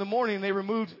early in the morning and they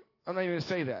removed, I'm not even going to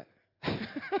say that.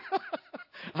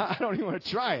 I don't even want to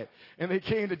try it. And they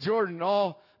came to Jordan and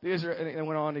all the Israel, and it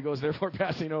went on. He goes, therefore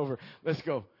passing over. Let's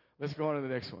go. Let's go on to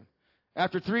the next one.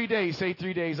 After 3 days, say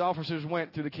 3 days, officers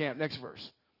went through the camp. Next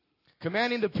verse.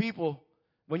 Commanding the people,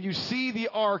 when you see the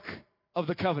ark of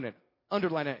the covenant,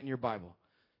 underline that in your Bible.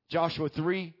 Joshua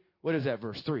 3, what is that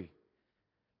verse? 3.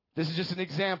 This is just an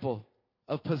example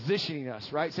of positioning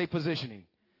us, right? Say positioning.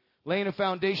 Laying a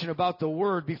foundation about the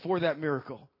word before that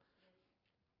miracle.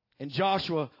 And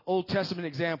Joshua, Old Testament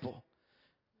example.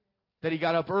 That he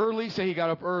got up early. Say he got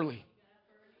up early.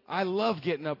 I love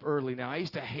getting up early now. I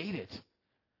used to hate it.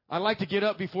 I like to get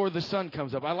up before the sun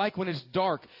comes up. I like when it's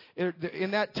dark.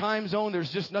 In that time zone, there's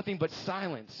just nothing but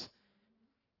silence.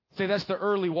 Say, that's the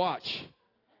early watch.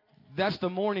 That's the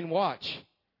morning watch.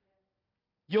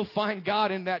 You'll find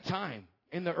God in that time,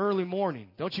 in the early morning.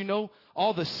 Don't you know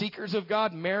all the seekers of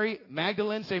God? Mary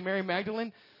Magdalene, say Mary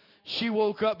Magdalene. She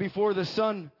woke up before the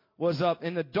sun was up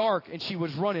in the dark, and she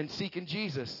was running, seeking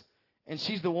Jesus. And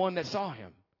she's the one that saw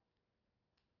him.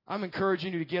 I'm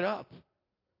encouraging you to get up.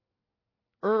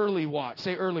 Early watch.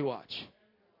 Say early watch.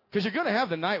 Because you're going to have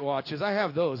the night watches. I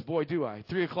have those. Boy, do I.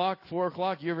 3 o'clock, 4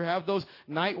 o'clock. You ever have those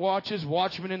night watches,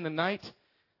 watchmen in the night?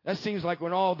 That seems like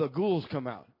when all the ghouls come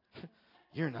out.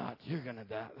 You're not. You're going to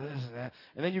die. This and that.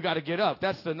 And then you got to get up.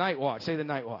 That's the night watch. Say the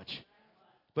night watch.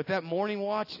 But that morning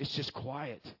watch, it's just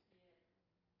quiet.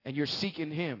 And you're seeking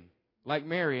him like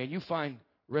Mary, and you find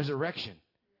resurrection.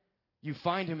 You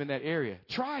find him in that area.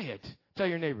 Try it. Tell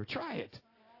your neighbor, try it.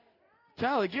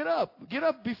 Tell it, get up. Get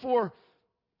up before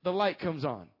the light comes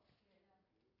on.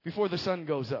 Before the sun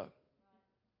goes up.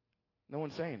 No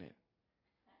one's saying it.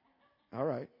 All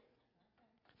right.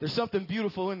 There's something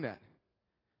beautiful in that.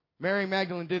 Mary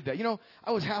Magdalene did that. You know,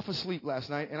 I was half asleep last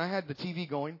night, and I had the TV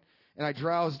going, and I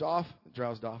drowsed off.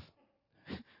 Drowsed off.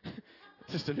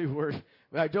 It's just a new word.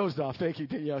 But I dozed off. Thank you,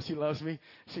 Danielle. She loves me.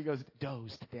 She goes,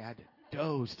 dozed, Dad.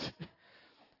 Dozed.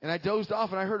 And I dozed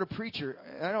off, and I heard a preacher.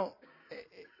 And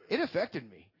it affected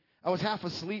me. I was half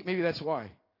asleep. Maybe that's why.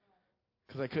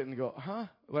 Because I couldn't go, huh?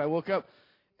 When I woke up.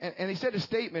 And he said a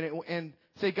statement and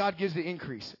say, God gives the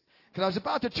increase. Because I was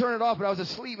about to turn it off, but I was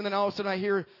asleep. And then all of a sudden I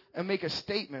hear him make a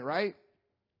statement, right?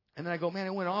 And then I go, man,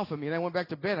 it went off of me. And I went back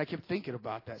to bed. I kept thinking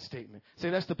about that statement. Say,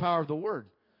 that's the power of the word.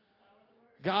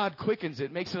 God quickens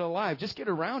it, makes it alive. Just get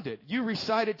around it. You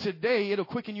recite it today, it'll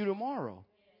quicken you tomorrow.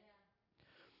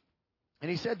 And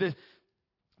he said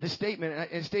the statement, and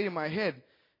it stayed in my head.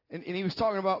 And he was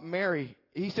talking about Mary.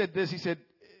 He said this. He said,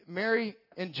 Mary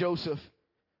and Joseph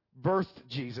birthed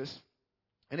Jesus.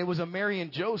 And it was a Mary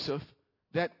and Joseph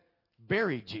that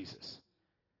buried Jesus.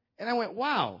 And I went,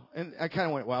 wow. And I kind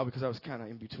of went, wow, because I was kind of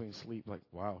in between sleep, like,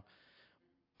 wow.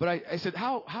 But I said,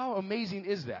 how amazing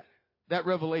is that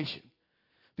revelation?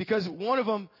 Because one of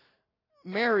them,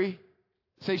 Mary,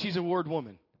 say she's a word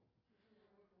woman.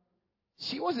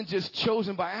 She wasn't just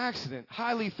chosen by accident,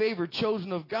 highly favored,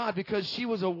 chosen of God, because she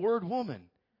was a word woman.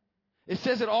 It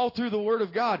says it all through the Word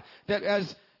of God, that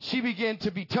as she began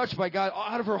to be touched by God,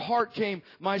 out of her heart came,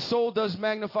 my soul does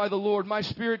magnify the Lord, my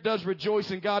spirit does rejoice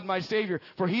in God my Savior,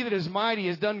 for he that is mighty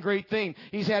has done great things.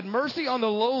 He's had mercy on the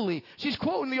lowly. She's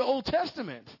quoting the Old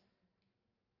Testament.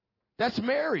 That's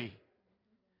Mary.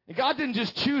 And God didn't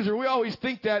just choose her. We always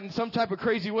think that in some type of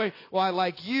crazy way. Well, I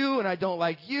like you and I don't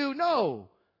like you. No.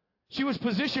 She was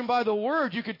positioned by the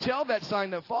Word. You could tell that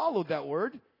sign that followed that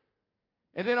Word.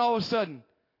 And then all of a sudden,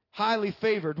 highly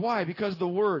favored. Why? Because the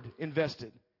Word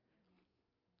invested.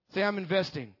 Say, I'm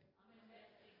investing.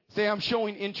 Say, I'm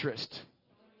showing interest.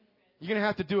 You're going to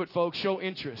have to do it, folks. Show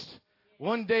interest.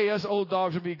 One day, us old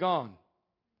dogs will be gone.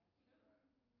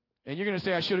 And you're going to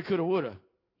say, I shoulda, coulda, woulda.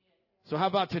 So how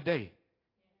about today?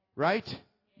 Right?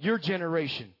 Your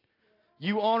generation.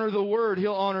 You honor the Word,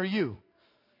 He'll honor you.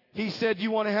 He said,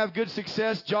 you want to have good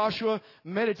success? Joshua,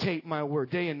 meditate my Word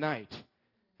day and night.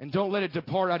 And don't let it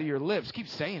depart out of your lips. Keep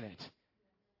saying it.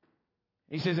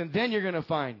 He says, and then you're going to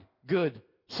find good,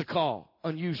 sakal,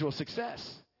 unusual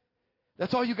success.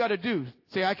 That's all you got to do.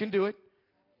 Say, I can do it.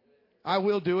 I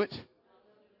will do it.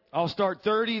 I'll start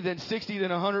 30, then 60, then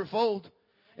 100-fold.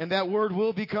 And that Word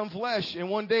will become flesh. And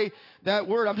one day, that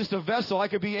Word, I'm just a vessel. I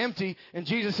could be empty. And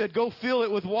Jesus said, go fill it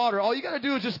with water. All you got to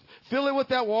do is just fill it with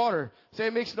that water. Say,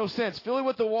 it makes no sense. Fill it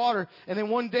with the water. And then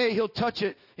one day, He'll touch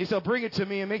it. He said, bring it to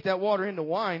me and make that water into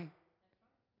wine.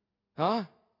 Huh?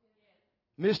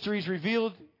 Mysteries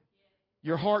revealed.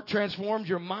 Your heart transformed.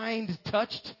 Your mind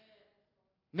touched.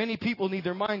 Many people need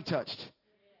their mind touched.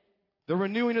 The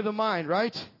renewing of the mind,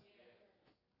 right?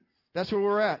 That's where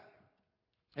we're at.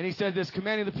 And he said this,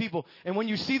 commanding the people. And when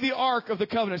you see the Ark of the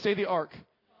Covenant, say the Ark.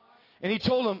 And he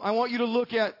told them, I want you to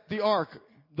look at the Ark,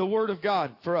 the Word of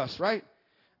God for us, right?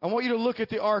 I want you to look at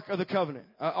the Ark of the Covenant,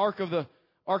 Ark of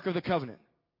the Covenant.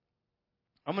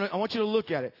 I want you to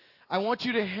look at it. I want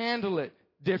you to handle it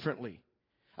differently.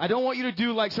 I don't want you to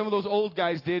do like some of those old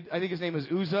guys did. I think his name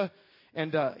was Uzzah.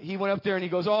 And he went up there and he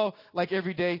goes, oh, like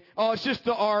every day. Oh, it's just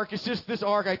the Ark. It's just this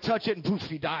Ark. I touch it and poof,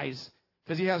 he dies.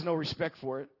 Because he has no respect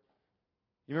for it.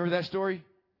 You remember that story?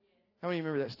 How many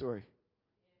remember that story?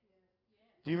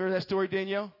 Do you remember that story,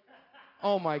 Danielle?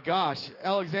 Oh, my gosh.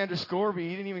 Alexander Scorby,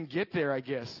 he didn't even get there, I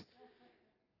guess.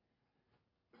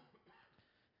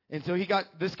 And so he got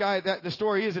this guy, the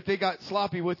story is that they got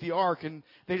sloppy with the Ark, and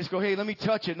they just go, hey, let me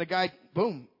touch it. And the guy,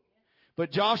 boom, But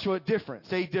Joshua, different.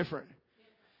 Say different.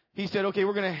 He said, okay,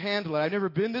 we're going to handle it. I've never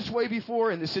been this way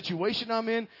before in the situation I'm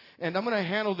in, and I'm going to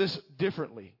handle this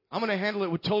differently. I'm going to handle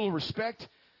it with total respect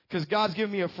because God's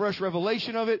given me a fresh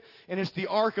revelation of it, and it's the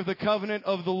Ark of the Covenant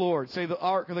of the Lord. Say the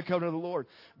Ark of the Covenant of the Lord.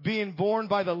 Being borne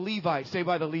by the Levites. Say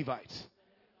by the Levites.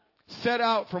 Set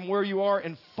out from where you are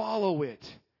and follow it.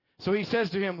 So he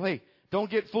says to him, hey, don't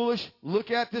get foolish.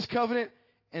 Look at this covenant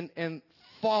and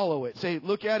follow it. Say,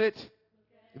 look at it.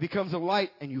 It becomes a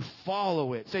light and you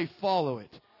follow it. Say, follow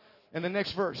it. And the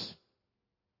next verse.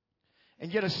 And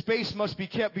yet a space must be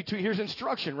kept between. Here's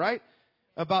instruction, right?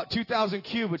 About 2,000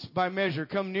 cubits by measure.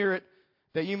 Come near it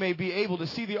that you may be able to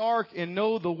see the ark and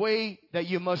know the way that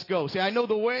you must go. Say, I know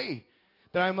the way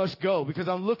that I must go because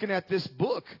I'm looking at this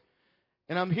book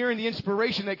and I'm hearing the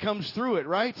inspiration that comes through it,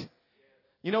 right?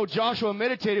 You know, Joshua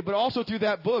meditated, but also through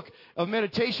that book of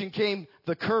meditation came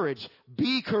the courage.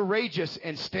 Be courageous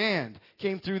and stand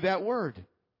came through that word.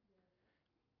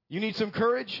 You need some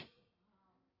courage?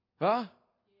 Huh?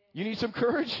 You need some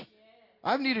courage?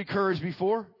 I've needed courage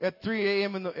before at 3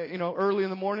 a.m. Early in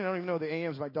the morning. I don't even know the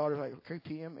a.m.s. My daughter's like, okay,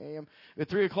 p.m., a.m. At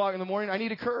 3 o'clock in the morning, I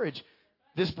needed courage.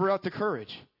 This brought the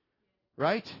courage.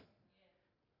 Right?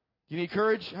 You need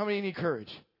courage? How many need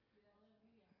courage?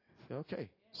 Okay.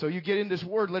 So you get in this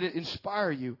word, let it inspire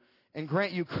you and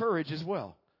grant you courage as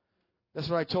well. That's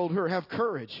what I told her. Have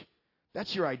courage.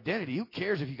 That's your identity. Who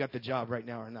cares if you got the job right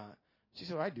now or not? She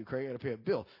said, well, I do, Craig. I got to pay a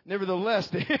bill. Nevertheless,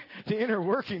 the inner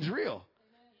working's real.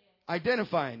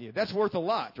 Identifying you. That's worth a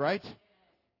lot, right?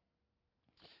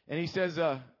 And he says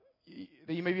that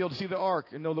you may be able to see the ark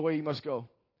and know the way you must go.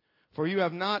 For you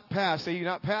have not passed. Say you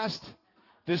not passed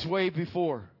this way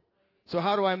before. So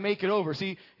how do I make it over?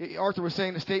 See, Arthur was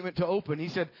saying the statement to open. He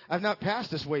said, I've not passed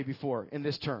this way before in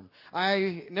this term.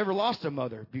 I never lost a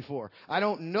mother before. I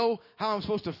don't know how I'm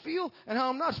supposed to feel and how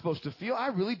I'm not supposed to feel. I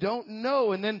really don't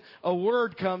know. And then a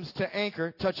word comes to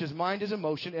anchor, touch his mind, his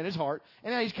emotion, and his heart.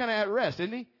 And now he's kind of at rest,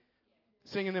 isn't he?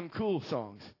 Singing them cool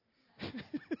songs.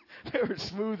 They were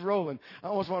smooth rolling. I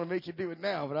almost want to make you do it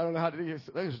now, but I don't know how to do it.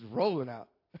 They were just rolling out.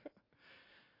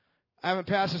 I haven't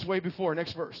passed this way before.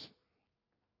 Next verse.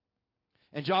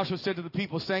 And Joshua said to the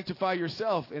people, sanctify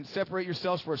yourself and separate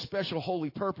yourselves for a special holy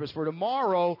purpose. For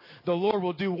tomorrow the Lord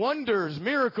will do wonders,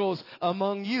 miracles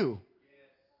among you.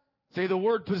 Say the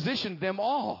word positioned them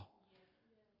all.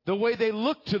 The way they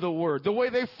looked to the word, the way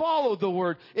they followed the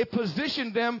word, it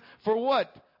positioned them for what?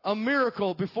 A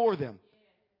miracle before them.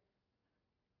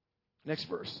 Next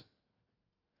verse.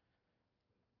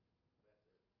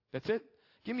 That's it?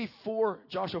 Give me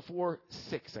Joshua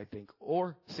 4:6, I think,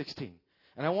 or 16.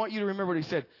 And I want you to remember what he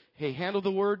said. Hey, handle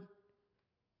the word.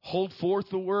 Hold forth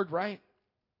the word, right?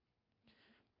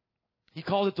 He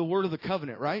called it the word of the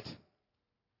covenant, right?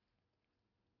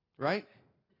 Right?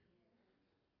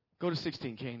 Go to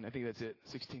 16, Cain. I think that's it.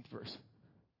 16th verse.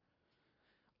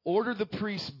 Order the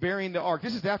priests bearing the ark.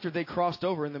 This is after they crossed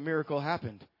over and the miracle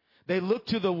happened. They looked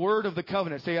to the word of the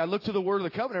covenant. Say, I looked to the word of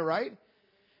the covenant, right?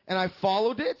 And I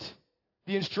followed it.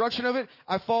 The instruction of it,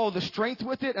 I followed the strength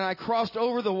with it, and I crossed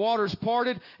over, the waters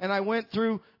parted, and I went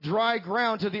through dry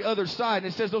ground to the other side.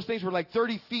 And it says those things were like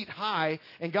 30 feet high,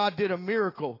 and God did a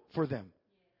miracle for them.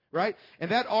 Right? And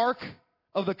that ark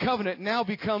of the covenant now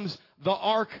becomes the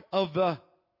ark of the...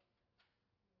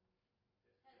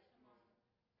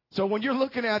 So when you're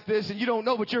looking at this and you don't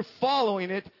know, but you're following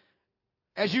it,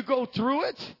 as you go through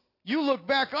it, you look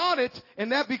back on it,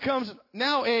 and that becomes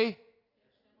now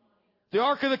the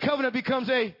Ark of the Covenant becomes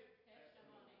a,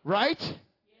 right?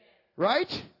 Right?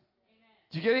 Did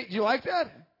you get it? Did you like that?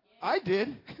 I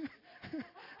did.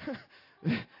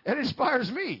 That inspires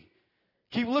me.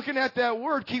 Keep looking at that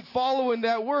word. Keep following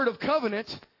that word of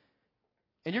covenant.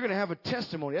 And you're going to have a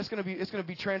testimony. It's going to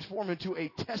be transformed into a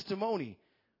testimony.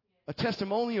 A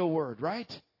testimonial word,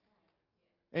 right?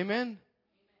 Amen?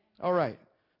 All right.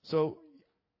 So,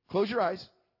 close your eyes.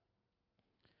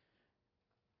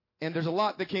 And there's a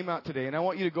lot that came out today, and I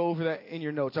want you to go over that in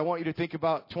your notes. I want you to think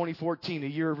about 2014, a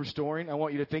year of restoring. I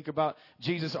want you to think about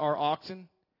Jesus, our oxen,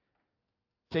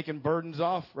 taking burdens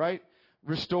off, right?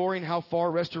 Restoring, how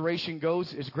far restoration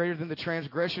goes is greater than the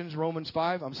transgressions, Romans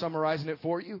 5. I'm summarizing it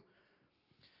for you.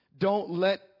 Don't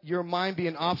let your mind be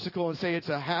an obstacle and say it's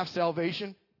a half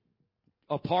salvation,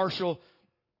 a partial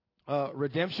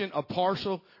redemption, a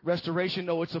partial restoration.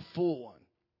 No, it's a full one,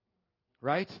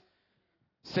 right?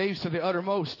 Saves to the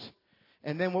uttermost.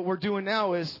 And then what we're doing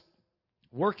now is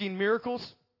working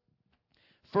miracles.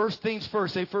 First things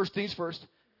first, say first things first,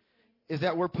 is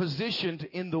that we're positioned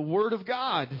in the Word of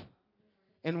God.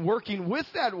 And working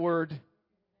with that Word,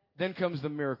 then comes the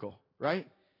miracle, right?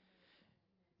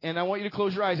 And I want you to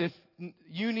close your eyes. If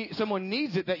someone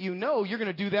needs it that you know, you're going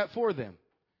to do that for them.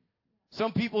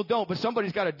 Some people don't, but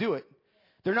somebody's got to do it.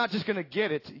 They're not just going to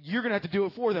get it. You're going to have to do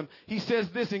it for them. He says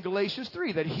this in Galatians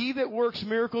 3, that he that works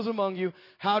miracles among you,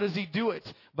 how does he do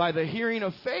it? By the hearing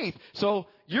of faith. So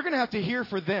you're going to have to hear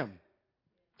for them.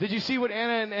 Did you see what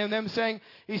Anna and them sang?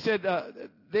 He said,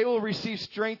 they will receive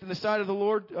strength in the sight of the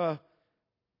Lord.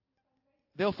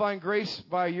 They'll find grace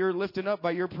by your lifting up,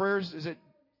 by your prayers. Is it?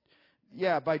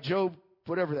 Yeah, by Job,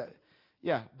 whatever that.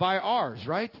 Yeah, by ours,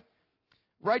 right?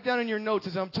 Write down in your notes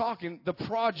as I'm talking the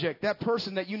project, that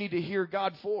person that you need to hear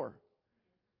God for.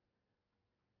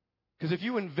 Because if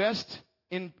you invest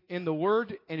in the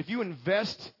Word, and if you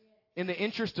invest in the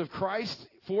interest of Christ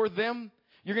for them,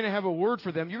 you're going to have a word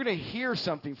for them. You're going to hear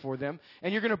something for them.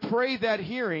 And you're going to pray that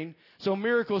hearing so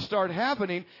miracles start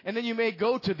happening. And then you may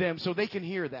go to them so they can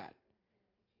hear that.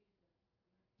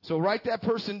 So write that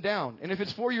person down. And if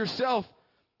it's for yourself,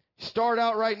 start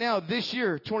out right now, this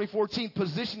year, 2014,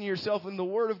 position yourself in the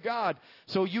Word of God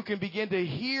so you can begin to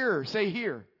hear. Say,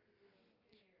 hear.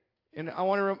 And I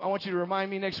want you to remind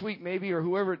me next week, maybe, or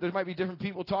whoever. There might be different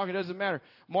people talking. It doesn't matter.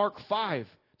 Mark 5.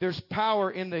 There's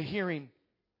power in the hearing.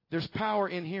 There's power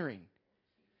in hearing.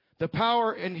 The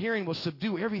power in hearing will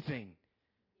subdue everything.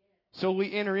 So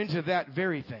we enter into that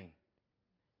very thing.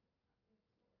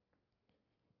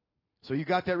 So you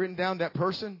got that written down, that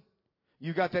person?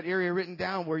 You got that area written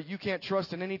down where you can't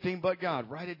trust in anything but God.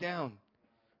 Write it down.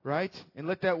 Right? And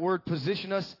let that word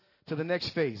position us to the next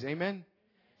phase. Amen?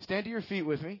 Stand to your feet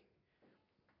with me.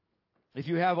 If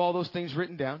you have all those things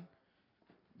written down.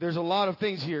 There's a lot of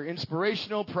things here.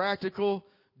 Inspirational, practical,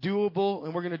 doable,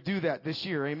 and we're going to do that this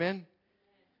year. Amen?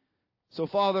 So,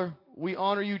 Father, we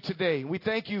honor you today. We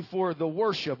thank you for the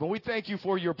worship, and we thank you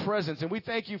for your presence, and we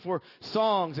thank you for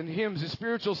songs and hymns and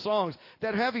spiritual songs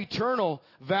that have eternal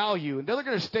value, and they're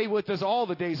going to stay with us all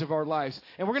the days of our lives.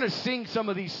 And we're going to sing some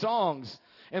of these songs.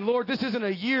 And Lord, this isn't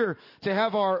a year to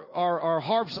have our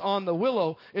harps on the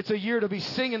willow. It's a year to be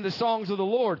singing the songs of the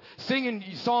Lord, singing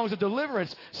songs of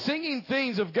deliverance, singing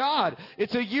things of God.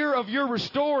 It's a year of your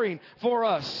restoring for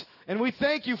us. And we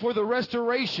thank you for the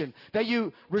restoration, that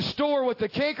you restore what the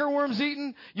cankerworm's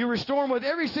eaten, you restore them with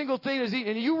every single thing that's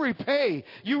eaten, and you repay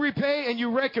and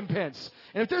you recompense.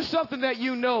 And if there's something that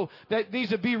you know that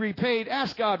needs to be repaid,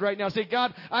 ask God right now. Say,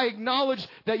 God, I acknowledge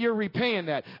that you're repaying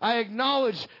that. I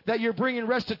acknowledge that you're bringing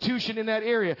restitution in that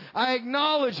area. I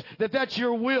acknowledge that that's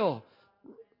your will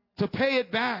to pay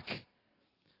it back,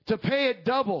 to pay it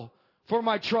double for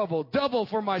my trouble, double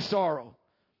for my sorrow.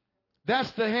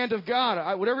 That's the hand of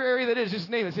God. Whatever area that is, just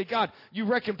name it. Say, God, you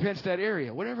recompense that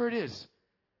area, whatever it is.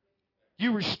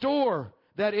 You restore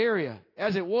that area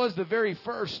as it was the very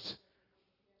first.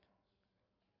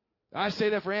 I say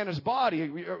that for Anna's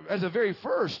body as the very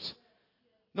first.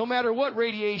 No matter what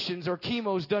radiations or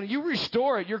chemo's done, you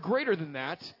restore it. You're greater than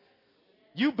that.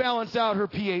 You balance out her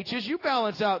pHs. You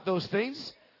balance out those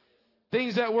things.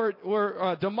 Things that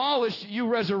were demolished, you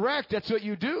resurrect. That's what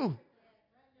you do.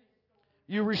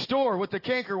 You restore what the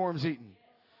cankerworm's eaten.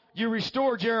 You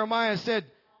restore, Jeremiah said,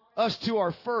 us to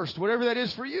our first, whatever that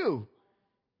is for you.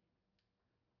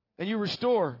 And you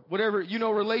restore whatever,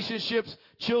 relationships,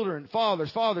 children,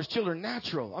 fathers, children,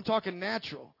 natural. I'm talking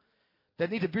natural.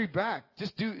 That need to be back.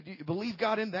 Just believe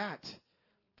God in that.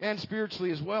 And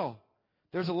spiritually as well.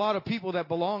 There's a lot of people that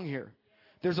belong here.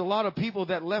 There's a lot of people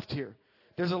that left here.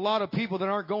 There's a lot of people that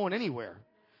aren't going anywhere.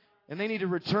 And they need to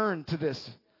return to this.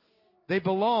 They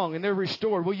belong and they're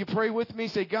restored. Will you pray with me?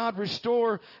 Say, God,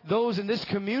 restore those in this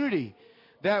community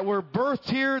that were birthed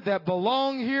here, that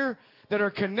belong here, that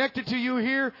are connected to you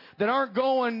here, that aren't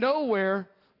going nowhere.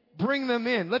 Bring them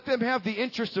in. Let them have the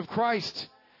interest of Christ.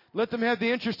 Let them have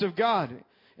the interest of God.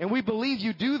 And we believe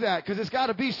you do that because it's got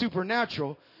to be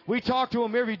supernatural. We talk to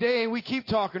them every day and we keep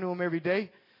talking to them every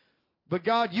day. But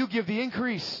God, you give the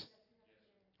increase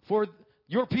for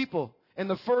your people and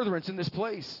the furtherance in this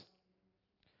place.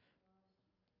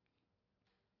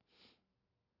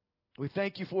 We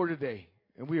thank you for today,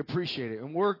 and we appreciate it.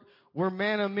 And we're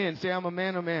man of men. Say, I'm a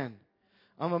man of man.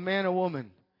 I'm a man of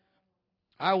woman.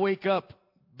 I wake up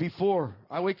before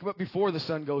the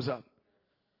sun goes up.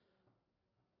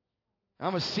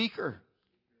 I'm a seeker.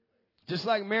 Just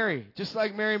like Mary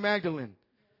Magdalene.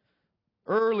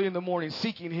 Early in the morning,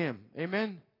 seeking Him.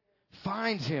 Amen?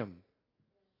 Finds Him.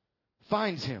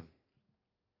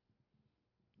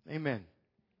 Amen.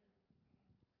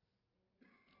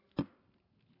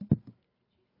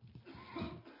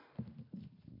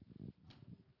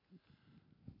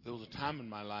 There was a time in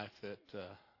my life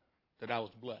that I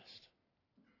was blessed.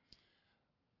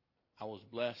 I was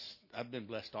blessed. I've been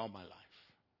blessed all my life,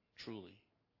 truly,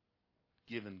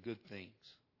 given good things.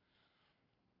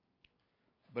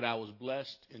 But I was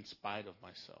blessed in spite of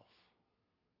myself.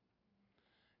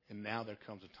 And now there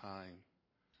comes a time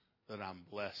that I'm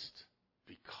blessed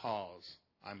because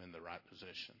I'm in the right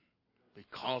position,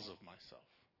 because of myself.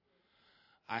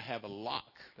 I have a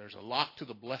lock. There's a lock to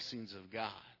the blessings of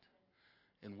God.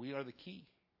 And we are the key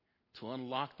to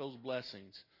unlock those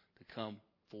blessings to come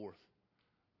forth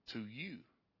to you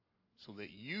so that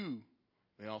you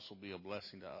may also be a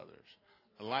blessing to others.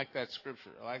 I like that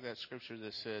scripture. I like that scripture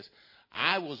that says,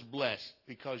 I was blessed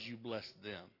because you blessed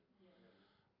them.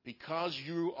 Because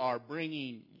you are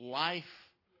bringing life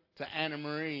to Anna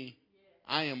Marie,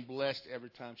 I am blessed every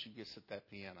time she gets at that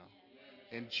piano.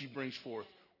 And she brings forth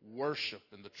worship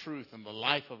and the truth and the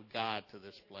life of God to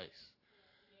this place.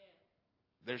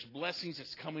 There's blessings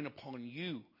that's coming upon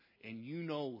you, and you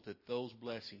know that those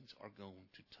blessings are going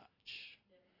to touch.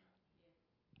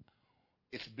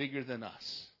 It's bigger than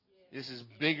us. This is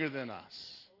bigger than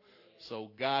us.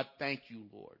 So God, thank you,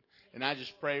 Lord. And I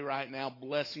just pray right now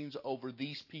blessings over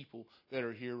these people that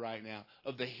are here right now,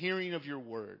 of the hearing of your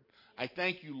word. I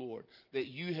thank you, Lord, that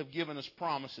you have given us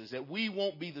promises, that we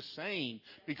won't be the same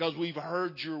because we've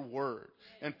heard your word.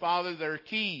 And, Father, there are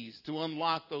keys to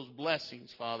unlock those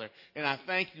blessings, Father. And I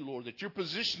thank you, Lord, that you're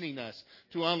positioning us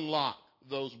to unlock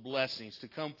those blessings, to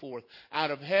come forth out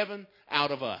of heaven,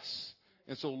 out of us.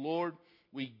 And so, Lord,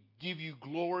 we give you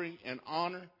glory and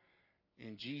honor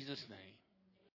in Jesus' name.